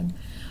my dad.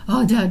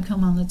 Oh, Dad,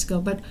 come on, let's go.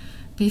 But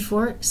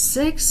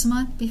 6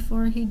 months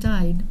before he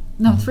died,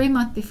 3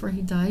 months before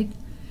he died,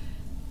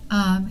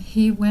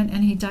 he went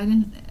and he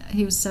died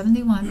he was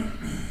 71.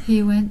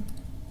 He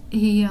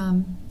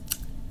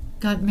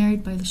got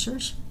married by the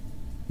church.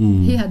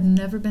 He had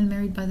never been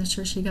married by the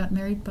church. He got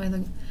married by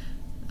the,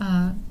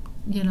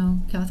 you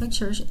know, Catholic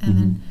Church, and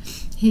then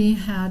he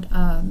had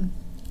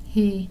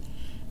he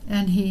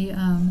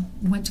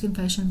went to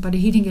confession, but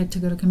he didn't get to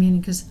go to communion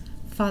because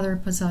Father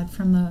Pazat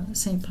from the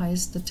St.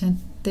 Pius X,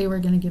 they were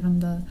going to give him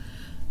the,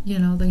 you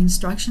know, the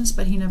instructions,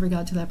 but he never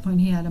got to that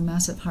point. He had a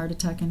massive heart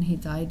attack and he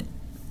died.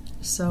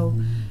 So,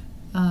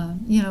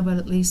 you know, but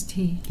at least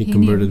he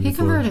converted. He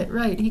converted,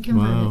 right? He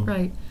converted,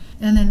 right?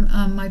 And then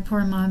my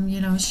poor mom,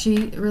 you know,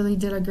 she really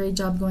did a great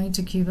job going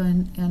to Cuba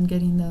and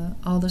getting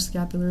all the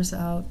scapulars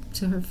out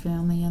to her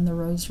family and the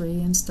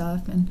rosary and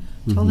stuff, and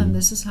told them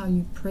this is how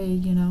you pray,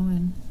 you know,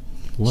 and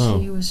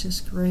she was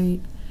just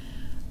great.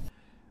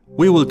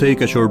 We will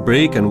take a short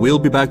break and we'll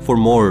be back for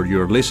more.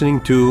 You're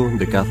listening to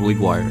The Catholic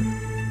Wire.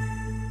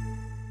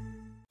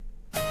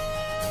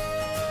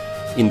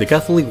 In The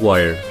Catholic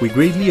Wire, we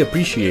greatly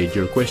appreciate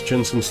your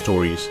questions and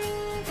stories,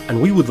 and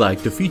we would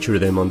like to feature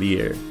them on the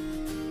air.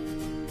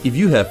 If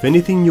you have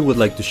anything you would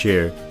like to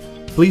share,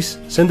 please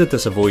send it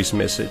as a voice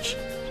message,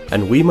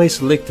 and we might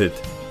select it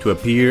to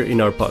appear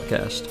in our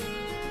podcast.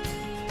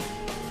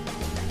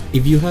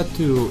 If you had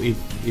to,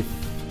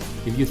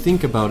 if you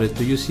think about it,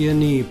 do you see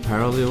any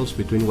parallels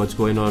between what's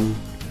going on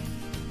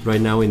right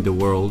now in the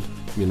world,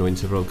 you know, in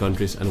several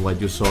countries, and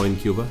what you saw in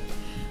Cuba?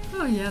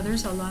 Oh yeah,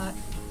 there's a lot.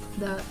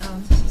 The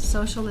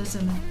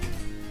socialism,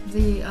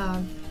 the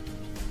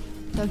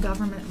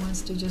government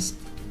wants to just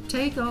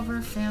take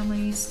over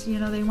families, you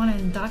know, they want to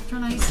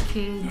indoctrinate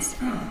kids.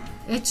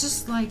 It's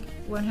just like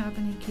what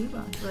happened in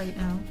Cuba right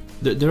now.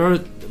 There are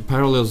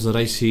parallels that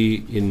I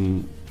see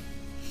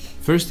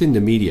first in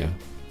the media,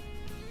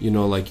 you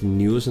know, like in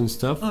news and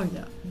stuff. Oh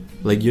yeah.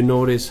 Like you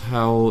notice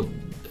how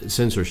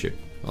censorship,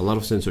 a lot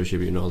of censorship,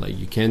 you know, like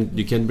you can't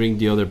bring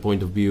the other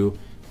point of view.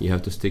 You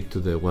have to stick to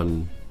the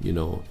one, you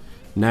know,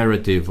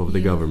 narrative of the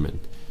Yeah.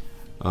 government.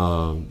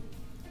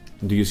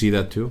 Do you see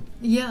that too?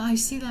 Yeah, I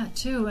see that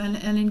too.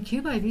 And in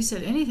Cuba, if you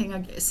said anything,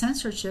 like,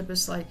 censorship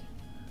is like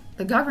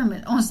the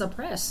government owns the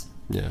press.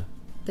 Yeah.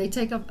 They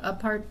take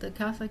apart the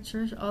Catholic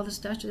Church, all the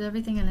statutes,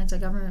 everything, and it's a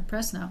government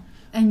press now.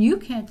 And you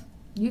can't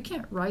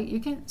write, you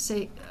can't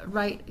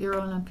write your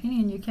own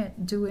opinion. You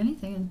can't do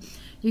anything, and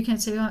you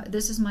can't say, "Oh,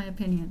 this is my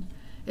opinion.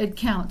 It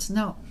counts."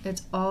 No,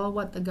 it's all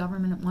what the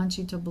government wants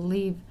you to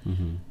believe,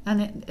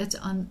 and it's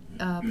on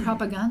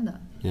propaganda.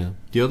 Yeah.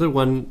 The other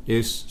one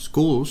is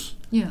schools.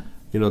 Yeah.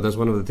 You know, that's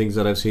one of the things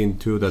that I've seen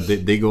too, that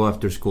they go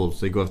after schools.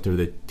 They go after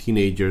the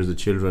teenagers, the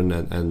children,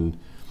 and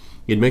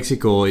in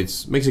Mexico,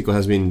 Mexico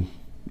has been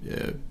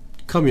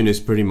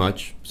communist pretty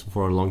much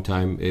for a long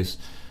time. Is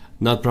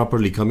not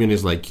properly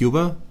communist like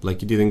Cuba,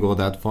 like it didn't go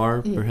that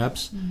far,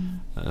 perhaps,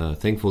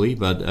 thankfully,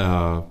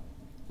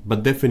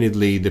 but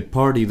definitely the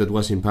party that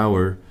was in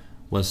power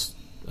was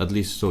at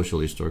least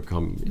socialist or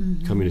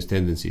communist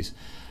tendencies.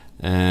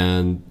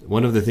 And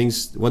one of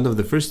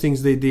the first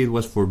things they did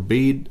was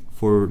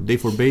they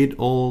forbade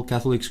all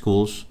Catholic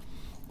schools,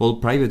 all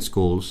private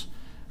schools,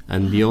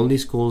 and the only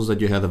schools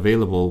that you had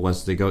available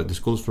was the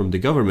schools from the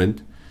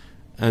government.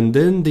 And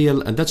then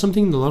and that's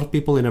something a lot of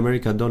people in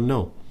America don't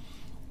know.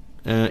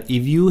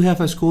 If you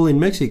have a school in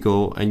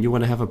Mexico and you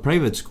want to have a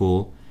private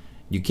school,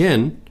 you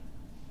can,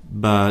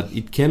 but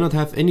it cannot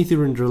have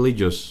anything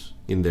religious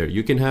in there.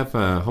 You can have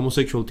a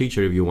homosexual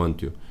teacher if you want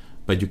to,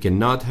 but you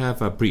cannot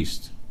have a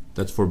priest.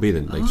 That's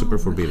forbidden, like super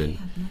forbidden.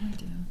 I have no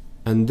idea.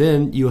 And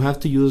then you have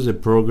to use a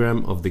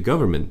program of the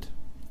government.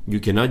 You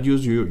cannot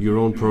use your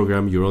own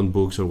program, your own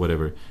books or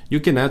whatever. You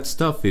can add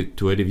stuff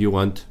to it if you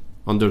want,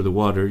 under the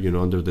water,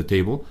 under the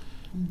table.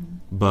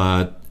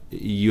 But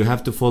you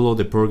have to follow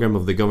the program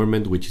of the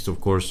government, which is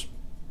of course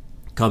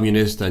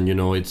communist, and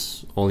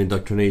it's all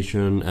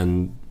indoctrination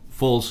and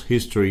false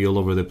history all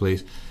over the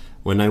place.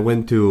 When I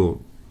went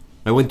to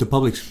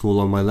public school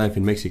all my life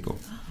in Mexico.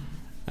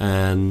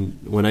 And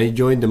when I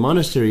joined the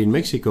monastery in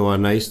Mexico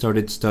and I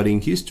started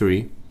studying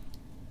history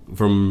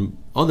from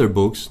other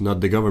books,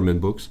 not the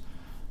government books,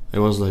 I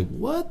was like,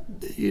 what?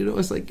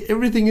 It's like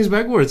everything is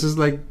backwards. It's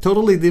like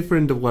totally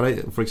different of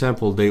for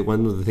example,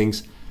 one of the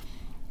things,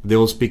 they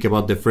will speak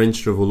about the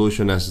French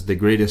Revolution as the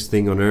greatest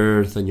thing on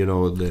earth, and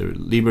the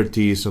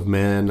liberties of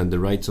man and the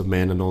rights of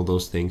man and all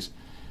those things.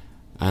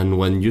 And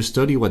when you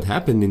study what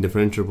happened in the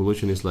French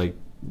Revolution, it's like,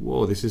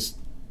 whoa, this is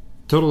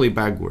totally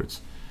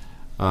backwards.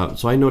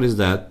 So I noticed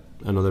that,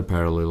 another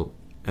parallel.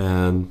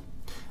 And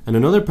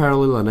another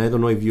parallel, and I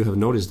don't know if you have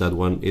noticed that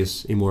one,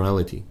 is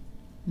immorality.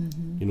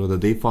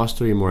 That they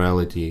foster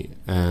immorality.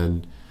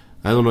 And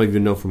I don't know if you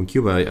know from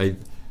Cuba,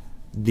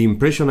 the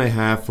impression I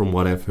have from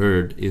what I've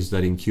heard is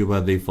that in Cuba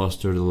they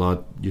fostered a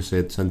lot, you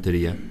said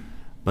Santeria,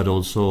 but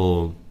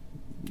also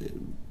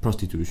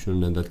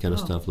prostitution and that kind of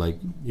stuff, like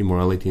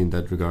immorality in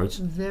that regards.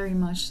 Very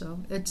much so.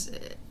 It's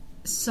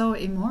so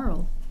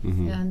immoral.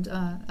 And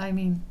I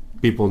mean,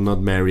 people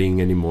not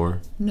marrying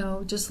anymore.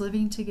 No, just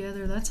living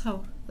together. That's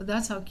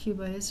how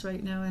Cuba is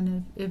right now.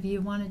 And if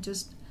you want to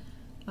just,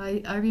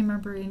 I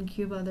remember in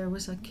Cuba there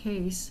was a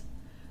case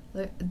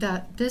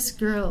that this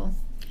girl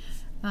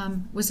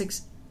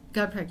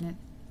got pregnant.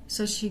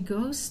 So she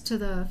goes to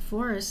the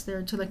forest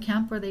there, to the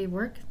camp where they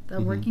work. They're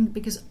working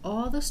because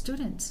all the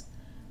students,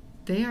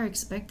 they are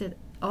expected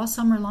all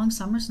summer long.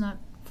 Summer's not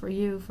for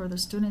the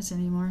students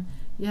anymore.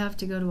 You have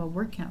to go to a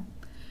work camp.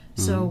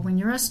 So when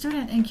you're a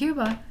student in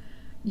Cuba,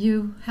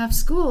 you have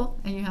school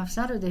and you have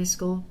Saturday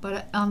school,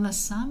 but on the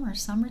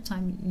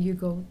summertime, you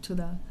go to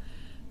the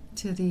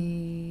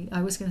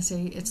I was going to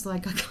say it's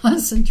like a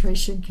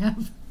concentration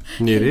camp.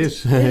 It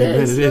is. It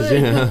is.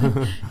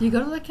 Yeah. You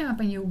go to the camp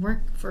and you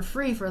work for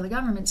free for the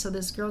government. So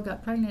this girl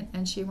got pregnant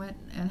and she went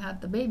and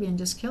had the baby and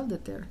just killed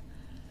it there.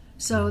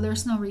 So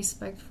there's no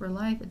respect for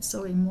life. It's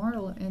so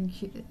immoral, and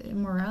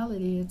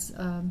immorality. It's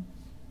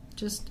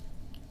just,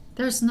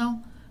 there's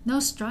no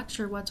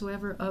structure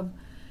whatsoever of,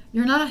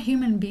 you're not a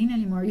human being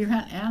anymore. You're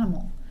an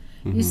animal.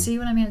 You see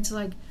what I mean? It's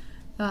like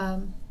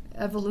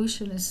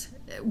evolution is,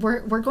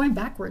 we're going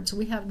backwards.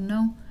 We have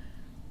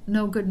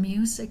no good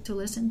music to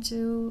listen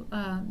to,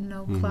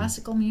 no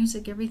classical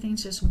music.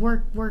 Everything's just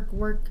work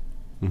for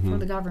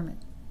the government.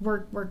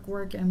 Work,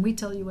 and we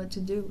tell you what to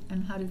do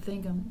and how to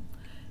think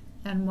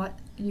and what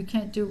you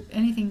can't do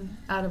anything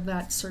out of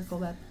that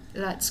circle,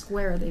 that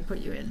square they put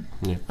you in.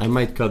 Yeah, I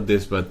might cut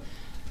this, but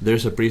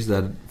there's a priest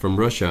from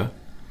Russia,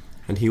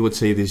 and he would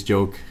say this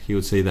joke. He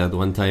would say that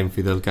one time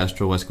Fidel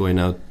Castro was going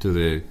out to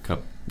the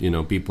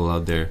people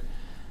out there,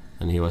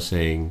 and he was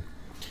saying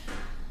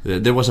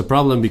that there was a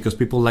problem because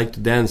people like to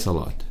dance a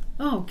lot.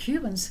 Oh,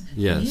 Cubans.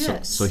 Yeah.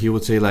 Yes. So he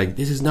would say like,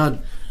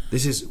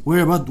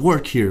 we're about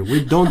work here.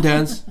 We don't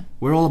dance.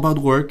 We're all about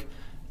work.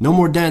 No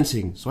more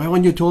dancing. So I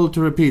want you to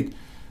repeat,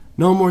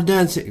 no more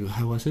dancing.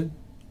 How was it?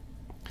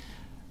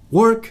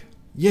 Work,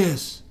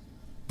 yes.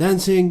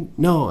 Dancing,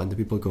 no. And the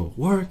people go,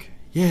 work,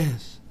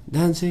 yes.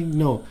 Dancing,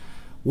 no.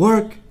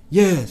 Work,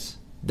 yes.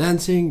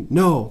 Dancing,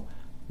 no.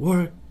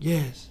 Work,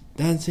 yes.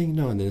 Dancing,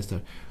 no. And then they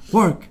start,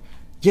 work,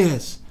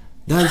 yes.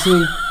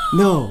 dancing,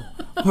 no,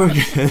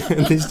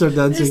 and they start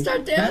dancing. They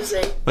start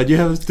dancing. But you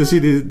have to see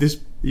this,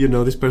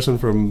 this person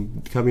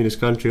from communist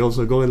country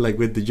also going like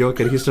with the joke,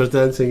 and he starts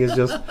dancing.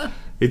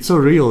 It's so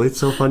real, it's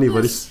so funny,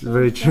 but it's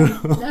very true.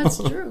 That's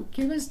true.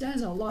 Cubans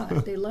dance a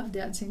lot. They love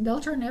dancing. They'll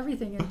turn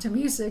everything into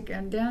music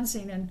and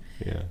dancing, and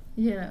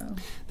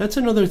That's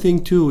another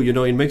thing too.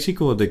 In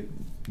Mexico, the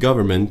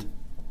government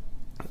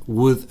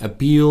would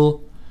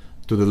appeal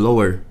to the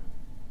lower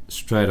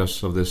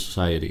stratus of the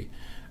society.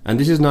 And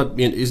this is not,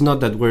 it's not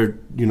that we're,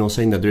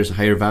 saying that there's a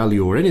higher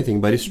value or anything,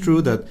 but it's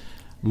true that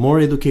more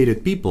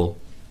educated people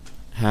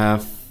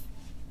have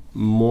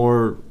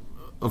more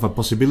of a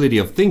possibility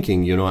of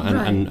thinking,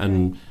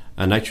 and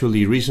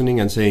actually reasoning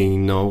and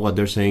saying, no, what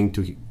they're saying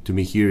to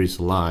me here is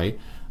a lie,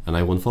 and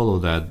I won't follow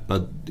that.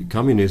 But the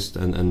communists,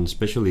 and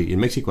especially in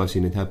Mexico, I've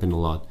seen it happen a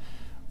lot,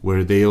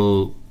 where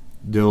they'll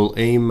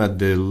aim at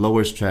the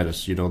lower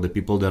stratus, the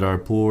people that are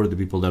poor, the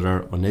people that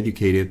are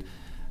uneducated,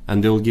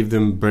 and they'll give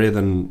them bread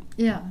and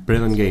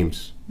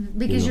games.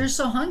 Because you're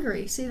so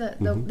hungry. See,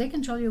 they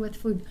control you with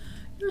food.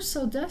 You're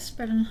so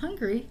desperate and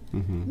hungry.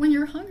 When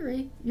you're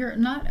hungry, you're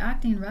not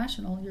acting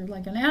rational. You're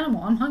like an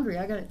animal. I'm hungry.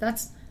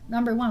 That's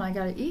number one. I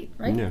got to eat,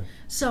 right? Yeah.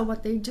 So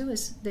what they do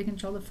is they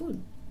control the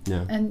food.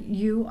 Yeah. And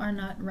you are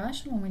not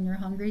rational when you're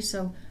hungry.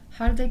 So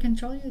how do they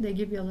control you? They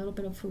give you a little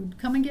bit of food.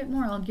 Come and get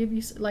more. I'll give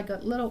you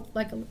a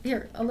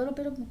little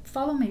bit of,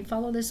 follow me,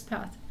 follow this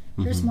path.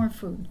 Here's more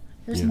food.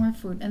 There's more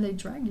food, and they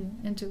drag you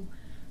into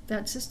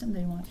that system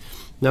they want.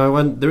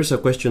 Now, there's a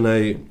question.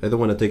 I don't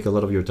want to take a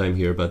lot of your time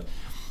here, but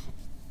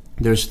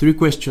there's 3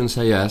 questions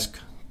I ask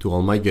to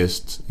all my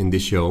guests in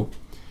this show.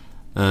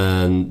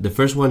 And the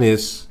first one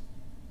is,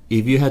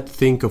 if you had to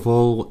think of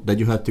all that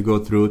you had to go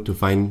through to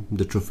find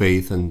the true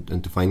faith and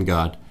to find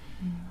God,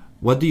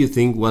 what do you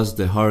think was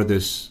the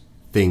hardest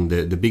thing,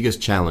 the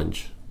biggest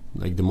challenge,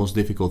 like the most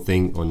difficult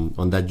thing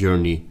on that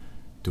journey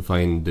to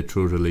find the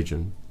true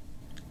religion?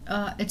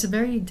 It's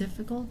very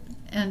difficult,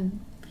 and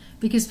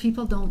because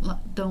people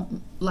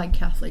don't like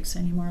Catholics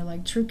anymore,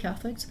 like true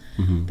Catholics.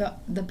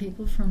 The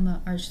people from the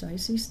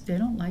archdiocese, they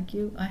don't like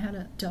you. I had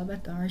a job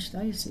at the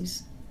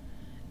archdiocese,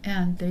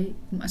 and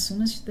as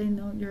soon as they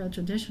know you're a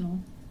traditional,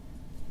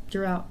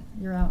 you're out,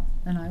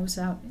 and I was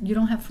out. You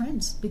don't have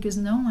friends because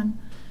no one.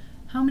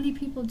 How many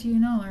people do you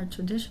know are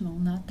traditional?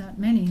 Not that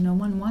many. No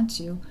one wants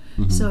you.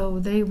 So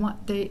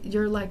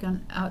you're like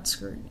an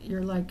outskirt.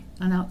 You're like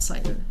an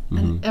outsider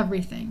and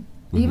everything.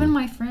 Even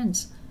my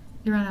friends,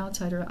 you're an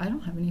outsider. I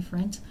don't have any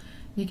friends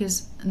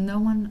because no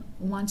one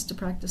wants to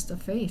practice the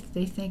faith.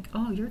 They think,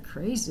 oh, you're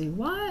crazy.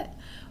 What?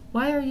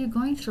 Why are you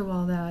going through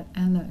all that?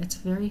 And it's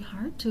very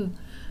hard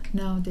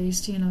nowadays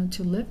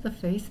to live the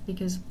faith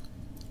because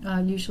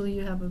usually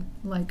you have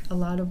a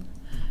lot of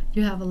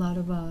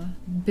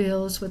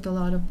bills with a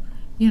lot of,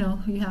 you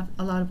have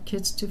a lot of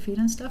kids to feed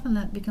and stuff, and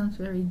that becomes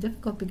very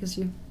difficult because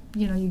you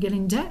get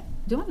in debt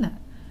doing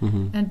that.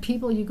 And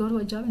people, you go to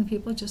a job and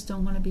people just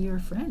don't want to be your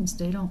friends.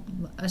 They don't.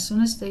 As soon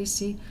as they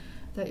see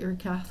that you're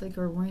Catholic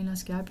or wearing a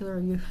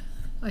scapular,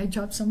 I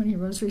dropped so many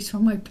rosaries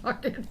from my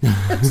pocket.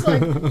 It's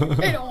like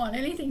they don't want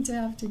anything to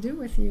have to do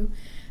with you.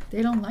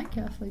 They don't like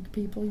Catholic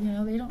people.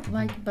 They don't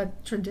like,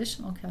 but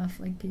traditional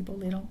Catholic people,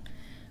 they don't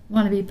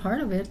want to be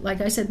part of it. Like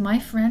I said, my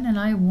friend and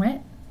I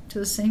went to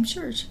the same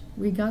church.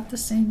 We got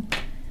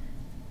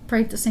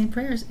prayed the same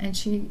prayers, and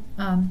she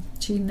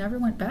never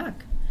went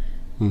back.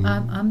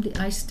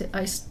 I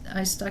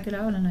stuck it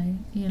out, and I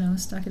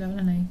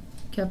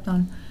kept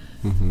on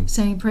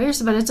saying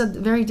prayers. But it's a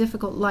very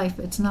difficult life.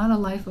 It's not a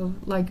life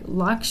of like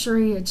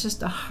luxury. It's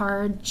just a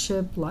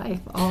hardship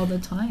life all the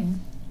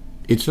time.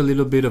 It's a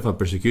little bit of a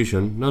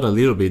persecution. Not a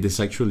little bit. It's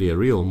actually a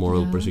real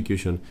moral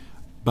persecution.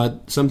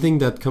 But something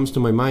that comes to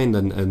my mind,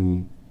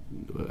 and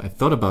I've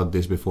thought about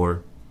this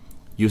before.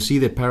 You see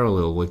the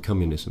parallel with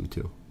communism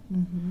too,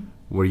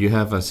 where you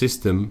have a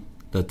system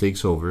that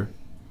takes over.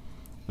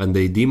 And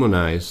they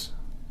demonize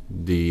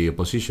the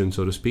opposition,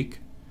 so to speak,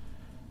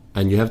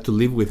 and you have to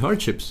live with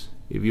hardships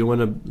if you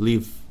want to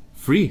live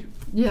free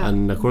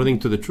and according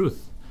to the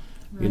truth,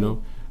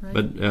 Right.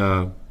 But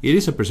it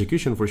is a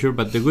persecution for sure.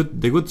 But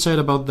the good side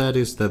about that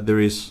is that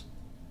there is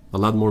a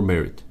lot more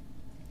merit,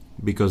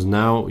 because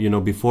now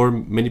before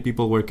many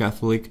people were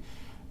Catholic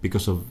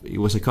because it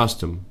was a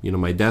custom.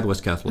 My dad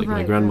was Catholic,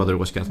 my grandmother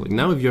was Catholic.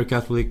 Now, if you're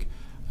Catholic,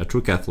 a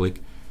true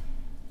Catholic,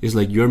 it's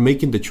like you're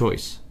making the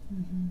choice.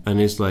 And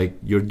it's like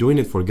you're doing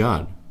it for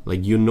God.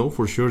 Like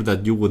for sure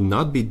that you would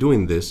not be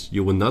doing this,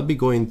 you would not be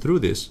going through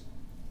this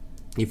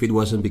if it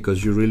wasn't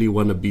because you really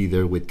want to be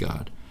there with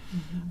God.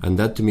 And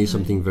that to me is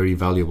something very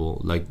valuable.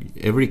 Like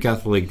every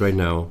Catholic right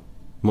now,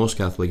 most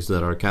Catholics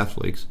that are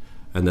Catholics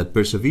and that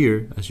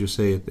persevere, as you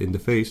say it, in the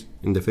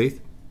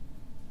faith,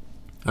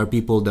 are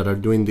people that are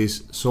doing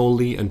this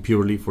solely and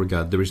purely for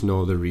God. There is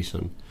no other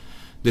reason.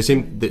 I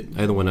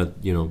don't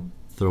want to,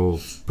 throw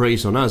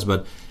praise on us,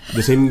 but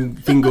the same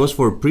thing goes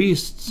for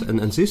priests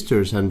and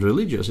sisters and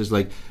religious. It's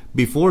like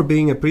before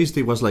being a priest,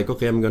 it was like,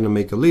 okay, I'm going to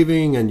make a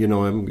living, and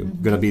I'm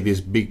going to be this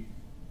big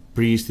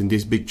priest in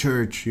this big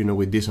church,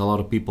 with a lot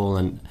of people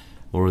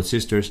or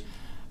sisters,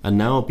 And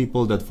now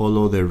people that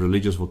follow their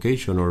religious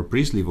vocation or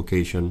priestly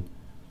vocation,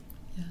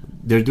 Yeah.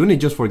 they're doing it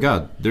just for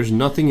God. There's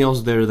nothing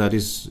else there that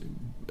is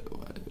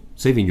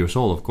saving your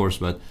soul, of course,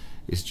 but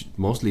it's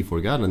mostly for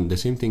God. And the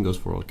same thing goes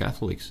for all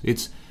Catholics.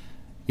 It's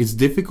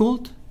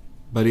difficult,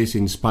 but it's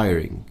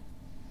inspiring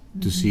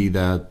to see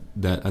that,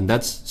 and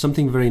that's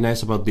something very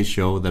nice about this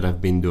show that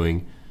I've been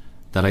doing,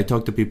 that I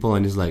talk to people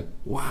and it's like,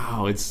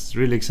 wow, it's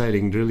really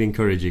exciting, really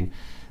encouraging.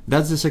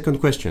 That's the second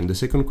question. The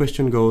second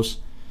question goes,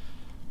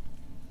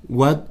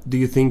 what do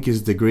you think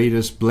is the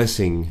greatest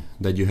blessing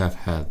that you have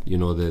had? You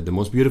know, the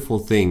most beautiful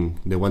thing,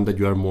 the one that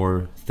you are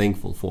more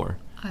thankful for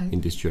in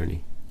this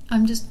journey?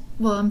 I'm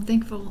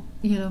thankful,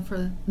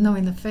 for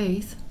knowing the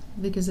faith,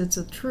 because it's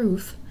a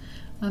truth.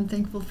 I'm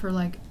thankful for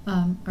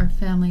our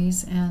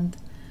families, and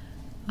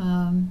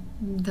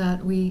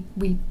that we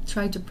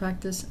try to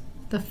practice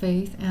the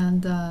faith,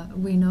 and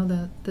we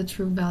know the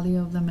true value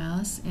of the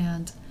Mass,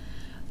 and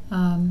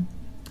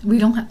we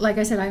don't like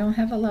I said, I don't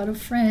have a lot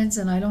of friends,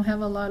 and I don't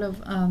have a lot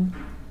of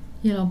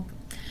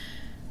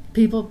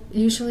people.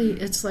 Usually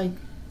it's like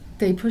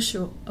they push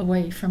you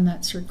away from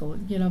that circle,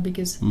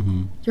 because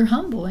you're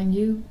humble and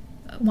you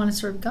want to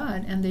serve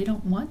God, and they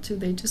don't want to.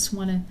 They just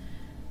want to.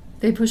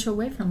 They push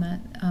away from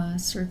that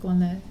circle,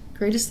 and the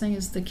greatest thing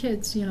is the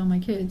kids. My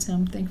kids. And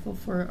I'm thankful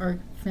for our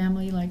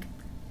family, like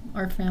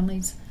our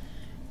families.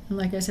 And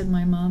like I said,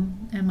 my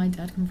mom and my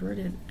dad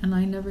converted, and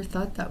I never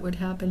thought that would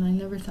happen. I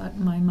never thought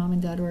my mom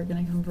and dad were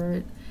going to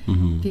convert,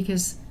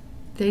 because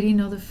they didn't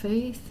know the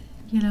faith,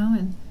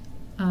 and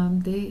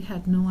they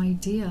had no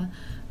idea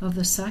of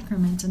the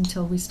sacraments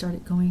until we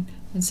started going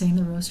and saying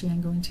the rosary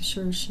and going to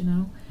church,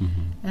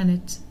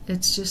 and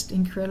it's just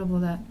incredible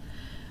that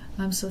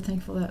I'm so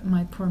thankful that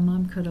my poor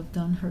mom could have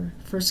done her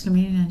first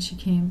communion, and she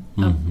came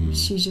up.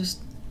 She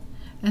just,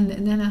 and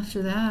then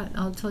after that,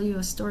 I'll tell you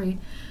a story.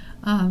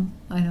 I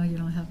know you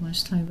don't have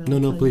much time, but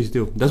No, please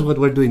do. That's what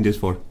we're doing this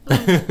for.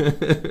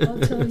 I'll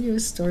tell you a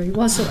story.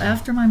 Well, so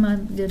after my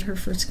mom did her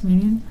first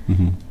communion,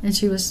 and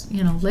she was,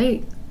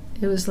 late.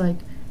 It was like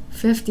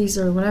 50s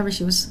or whatever.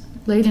 She was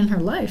late in her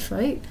life,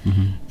 right?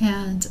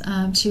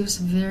 And she was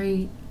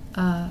very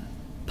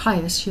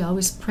pious. She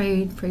always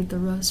prayed the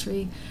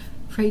rosary,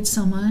 prayed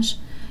so much.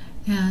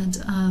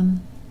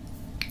 And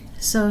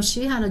so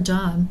she had a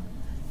job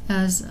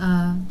as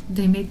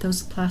they made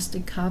those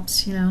plastic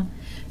cups,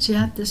 She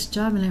had this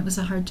job, and it was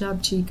a hard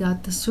job. She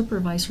got the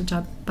supervisor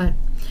job, but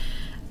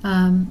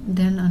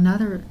then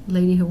another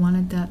lady who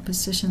wanted that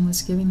position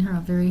was giving her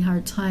a very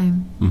hard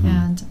time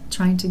and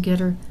trying to get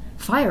her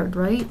fired,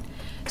 right?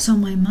 So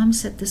my mom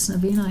said, this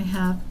novena I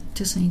have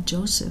to St.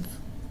 Joseph.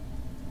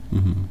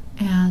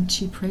 And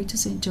she prayed to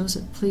St.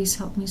 Joseph, please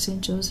help me,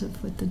 St.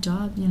 Joseph, with the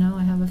job.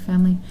 I have a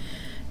family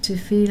to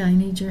feed. I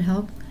need your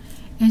help.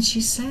 And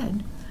she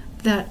said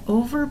that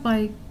over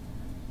by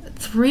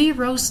 3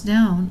 rows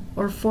down,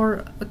 or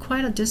 4,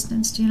 quite a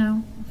distance,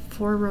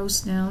 4 rows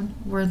down,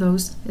 where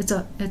those, it's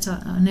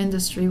an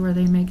industry where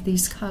they make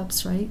these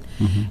cups, right?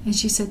 And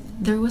she said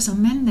there was a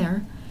man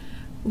there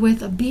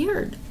with a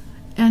beard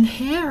and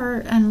hair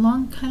and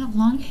long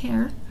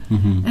hair,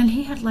 and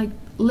he had like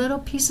little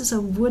pieces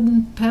of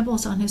wooden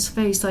pebbles on his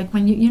face, like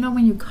when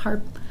when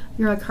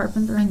you're a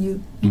carpenter and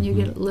you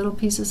get little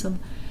pieces of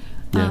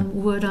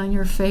wood on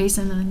your face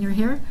and on your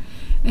hair.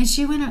 And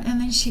she went,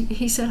 and then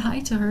he said hi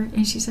to her,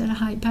 and she said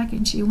hi back,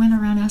 and she went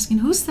around asking,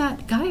 who's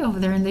that guy over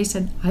there? And they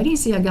said, I didn't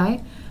see a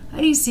guy. I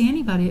didn't see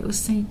anybody. It was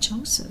St.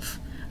 Joseph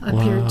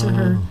appeared to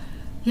her.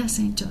 Yeah,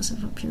 St.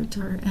 Joseph appeared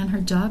to her, and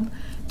her job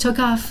took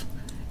off,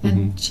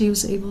 and she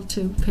was able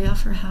to pay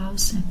off her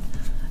house and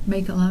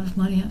make a lot of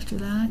money after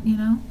that,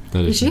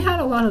 She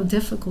had a lot of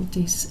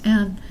difficulties,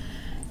 and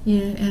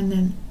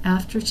then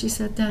after she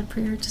said that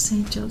prayer to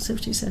St.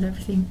 Joseph, she said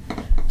everything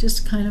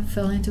just kind of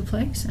fell into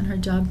place, and her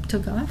job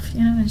took off,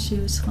 and she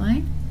was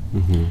fine.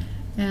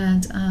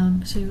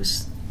 And she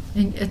was,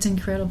 it's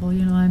incredible,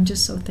 I'm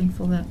just so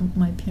thankful that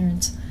my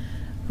parents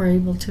were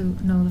able to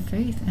know the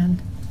faith.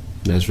 And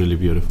that's really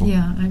beautiful.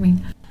 Yeah, I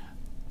mean,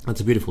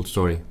 that's a beautiful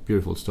story.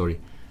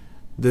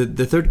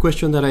 The third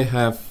question that I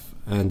have,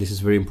 and this is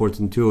very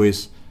important too,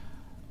 is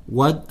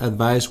what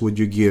advice would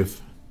you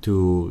give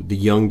to the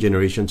young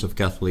generations of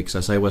Catholics?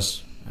 As I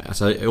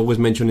always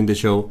mention in the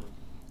show,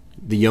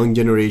 the young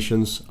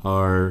generations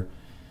are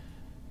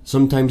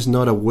sometimes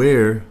not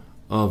aware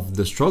of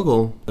the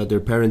struggle that their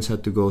parents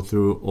had to go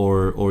through,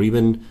 or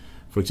even,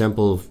 for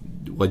example,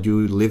 what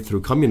you lived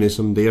through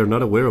communism. They are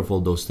not aware of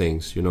all those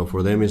things.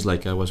 For them, it's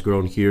like I was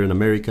grown here in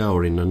America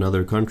or in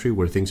another country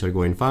where things are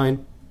going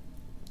fine.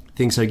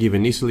 Things are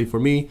given easily for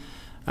me,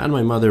 and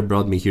my mother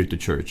brought me here to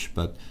church.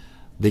 But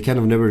they kind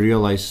of never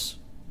realize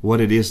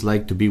what it is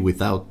like to be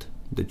without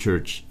the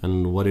church,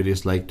 and what it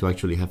is like to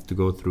actually have to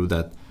go through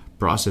that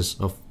process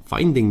of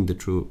finding the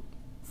true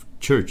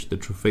church, the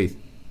true faith.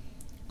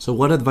 So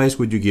what advice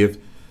would you give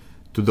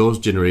to those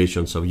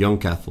generations of young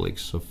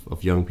Catholics,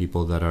 of young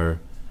people that are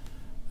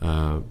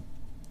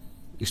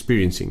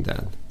experiencing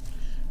that?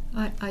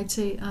 I'd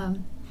say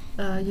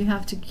you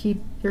have to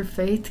keep your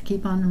faith,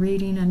 keep on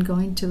reading and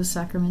going to the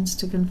sacraments,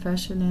 to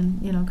confession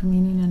and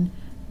communion, and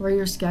wear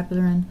your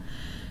scapular and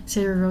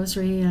say your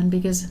rosary, and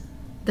because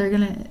they're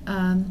gonna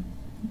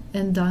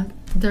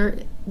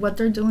what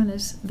they're doing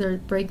is they're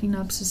breaking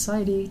up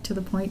society to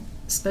the point,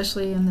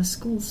 especially in the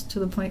schools, to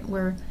the point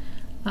where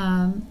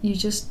you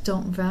just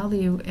don't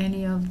value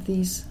any of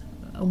these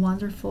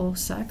wonderful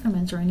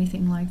sacraments or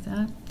anything like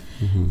that.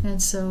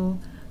 And so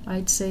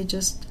I'd say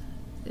just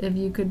if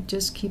you could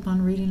just keep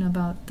on reading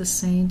about the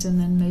saints, and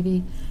then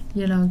maybe,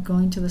 you know,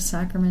 going to the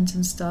sacraments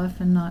and stuff,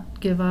 and not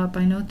give up.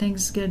 I know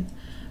things get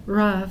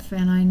rough,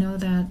 and I know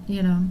that,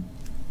 you know,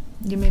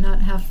 you may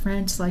not have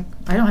friends, like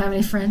I don't have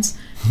any friends,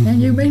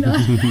 and you may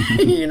not,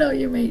 you know,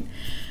 you may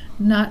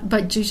not,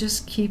 but you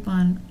just keep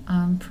on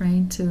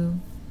praying to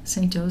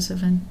St.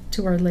 Joseph and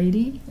to Our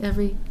Lady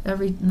every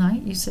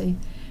night. You say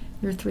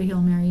your 3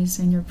 Hail Marys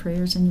and your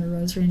prayers and your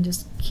rosary, and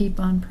just keep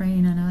on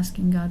praying and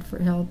asking God for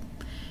help.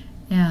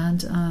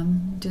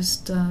 And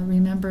just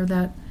remember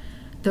that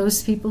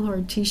those people who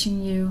are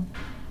teaching you,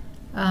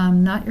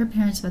 not your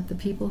parents, but the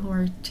people who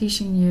are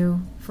teaching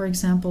you, for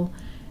example,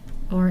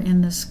 or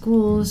in the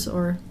schools,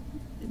 or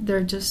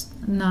they're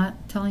just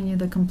not telling you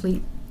the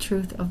complete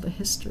truth of the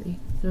history.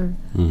 They're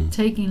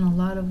taking a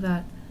lot of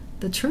the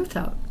truth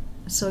out.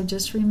 So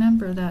just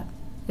remember that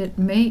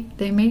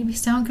they may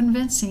sound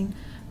convincing,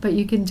 but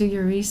you can do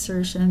your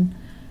research and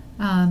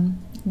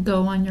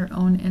go on your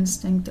own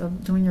instinct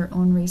of doing your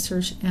own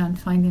research and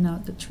finding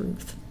out the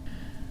truth.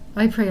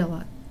 I pray a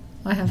lot.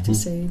 I have to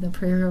say the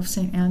prayer of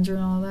St. Andrew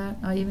and all that.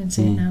 I even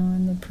say it now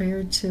in the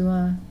prayer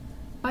to,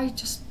 I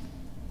just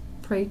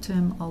pray to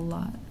him a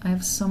lot. I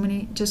have so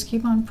many, just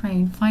keep on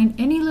praying. Find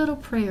any little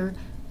prayer.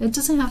 It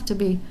doesn't have to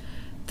be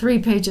 3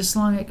 pages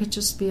long. It could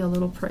just be a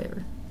little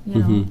prayer, you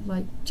know,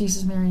 like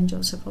Jesus, Mary, and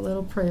Joseph, a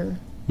little prayer.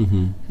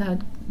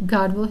 That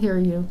God will hear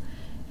you,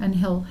 and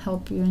he'll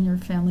help you and your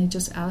family.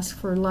 Just ask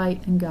for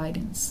light and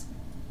guidance.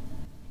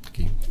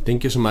 Okay.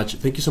 Thank you so much.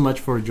 Thank you so much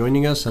for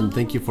joining us, and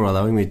thank you for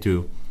allowing me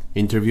to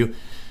interview.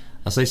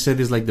 As I said,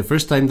 it's like the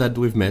first time that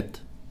we've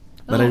met,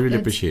 but I really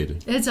appreciate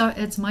it.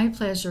 It's my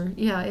pleasure.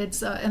 Yeah,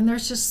 it's and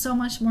there's just so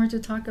much more to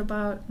talk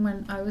about.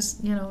 When I was,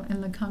 you know,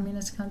 in the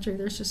communist country,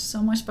 there's just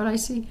so much, but I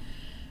see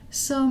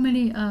so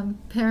many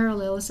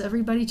parallels.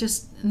 Everybody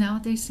just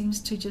nowadays seems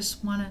to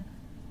just want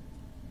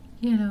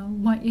you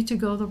to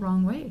go the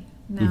wrong way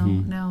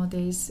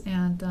nowadays,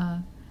 and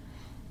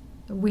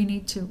we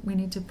need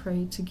to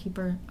pray to keep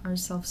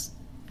ourselves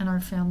and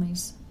our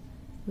families.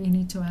 We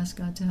need to ask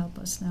God to help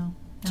us now,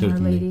 and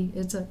Certainly. Our Lady.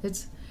 It's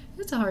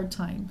a hard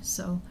time,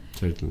 so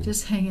Certainly.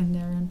 Just hang in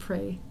there and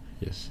pray.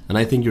 Yes, and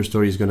I think your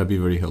story is going to be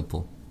very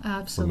helpful.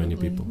 Absolutely. For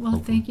many people. Well,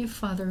 hopefully. Thank you,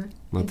 Father.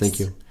 Well,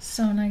 thank you.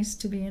 So nice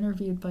to be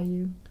interviewed by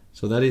you.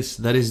 So that is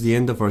the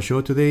end of our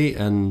show today,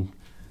 and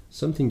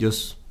something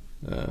just.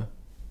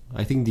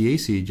 I think the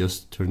AC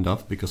just turned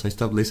off because I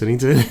stopped listening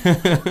to it.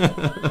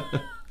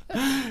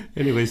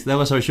 Anyways, that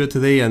was our show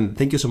today, and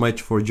thank you so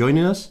much for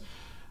joining us.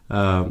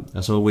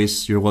 As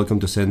always, you're welcome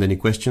to send any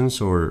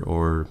questions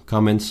or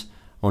comments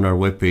on our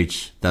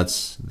webpage.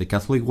 That's the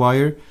Catholic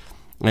Wire,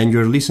 and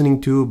you're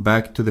listening to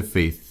Back to the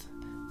Faith.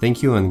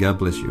 Thank you, and God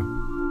bless you.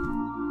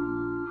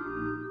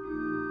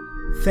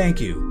 Thank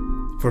you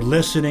for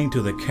listening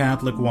to the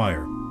Catholic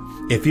Wire.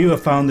 If you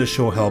have found this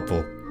show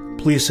helpful,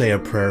 please say a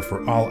prayer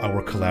for all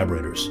our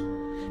collaborators.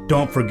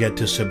 Don't forget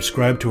to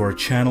subscribe to our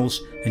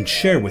channels and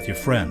share with your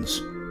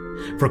friends.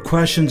 For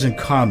questions and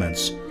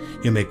comments,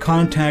 you may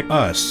contact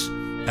us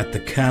at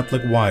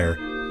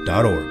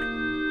thecatholicwire.org.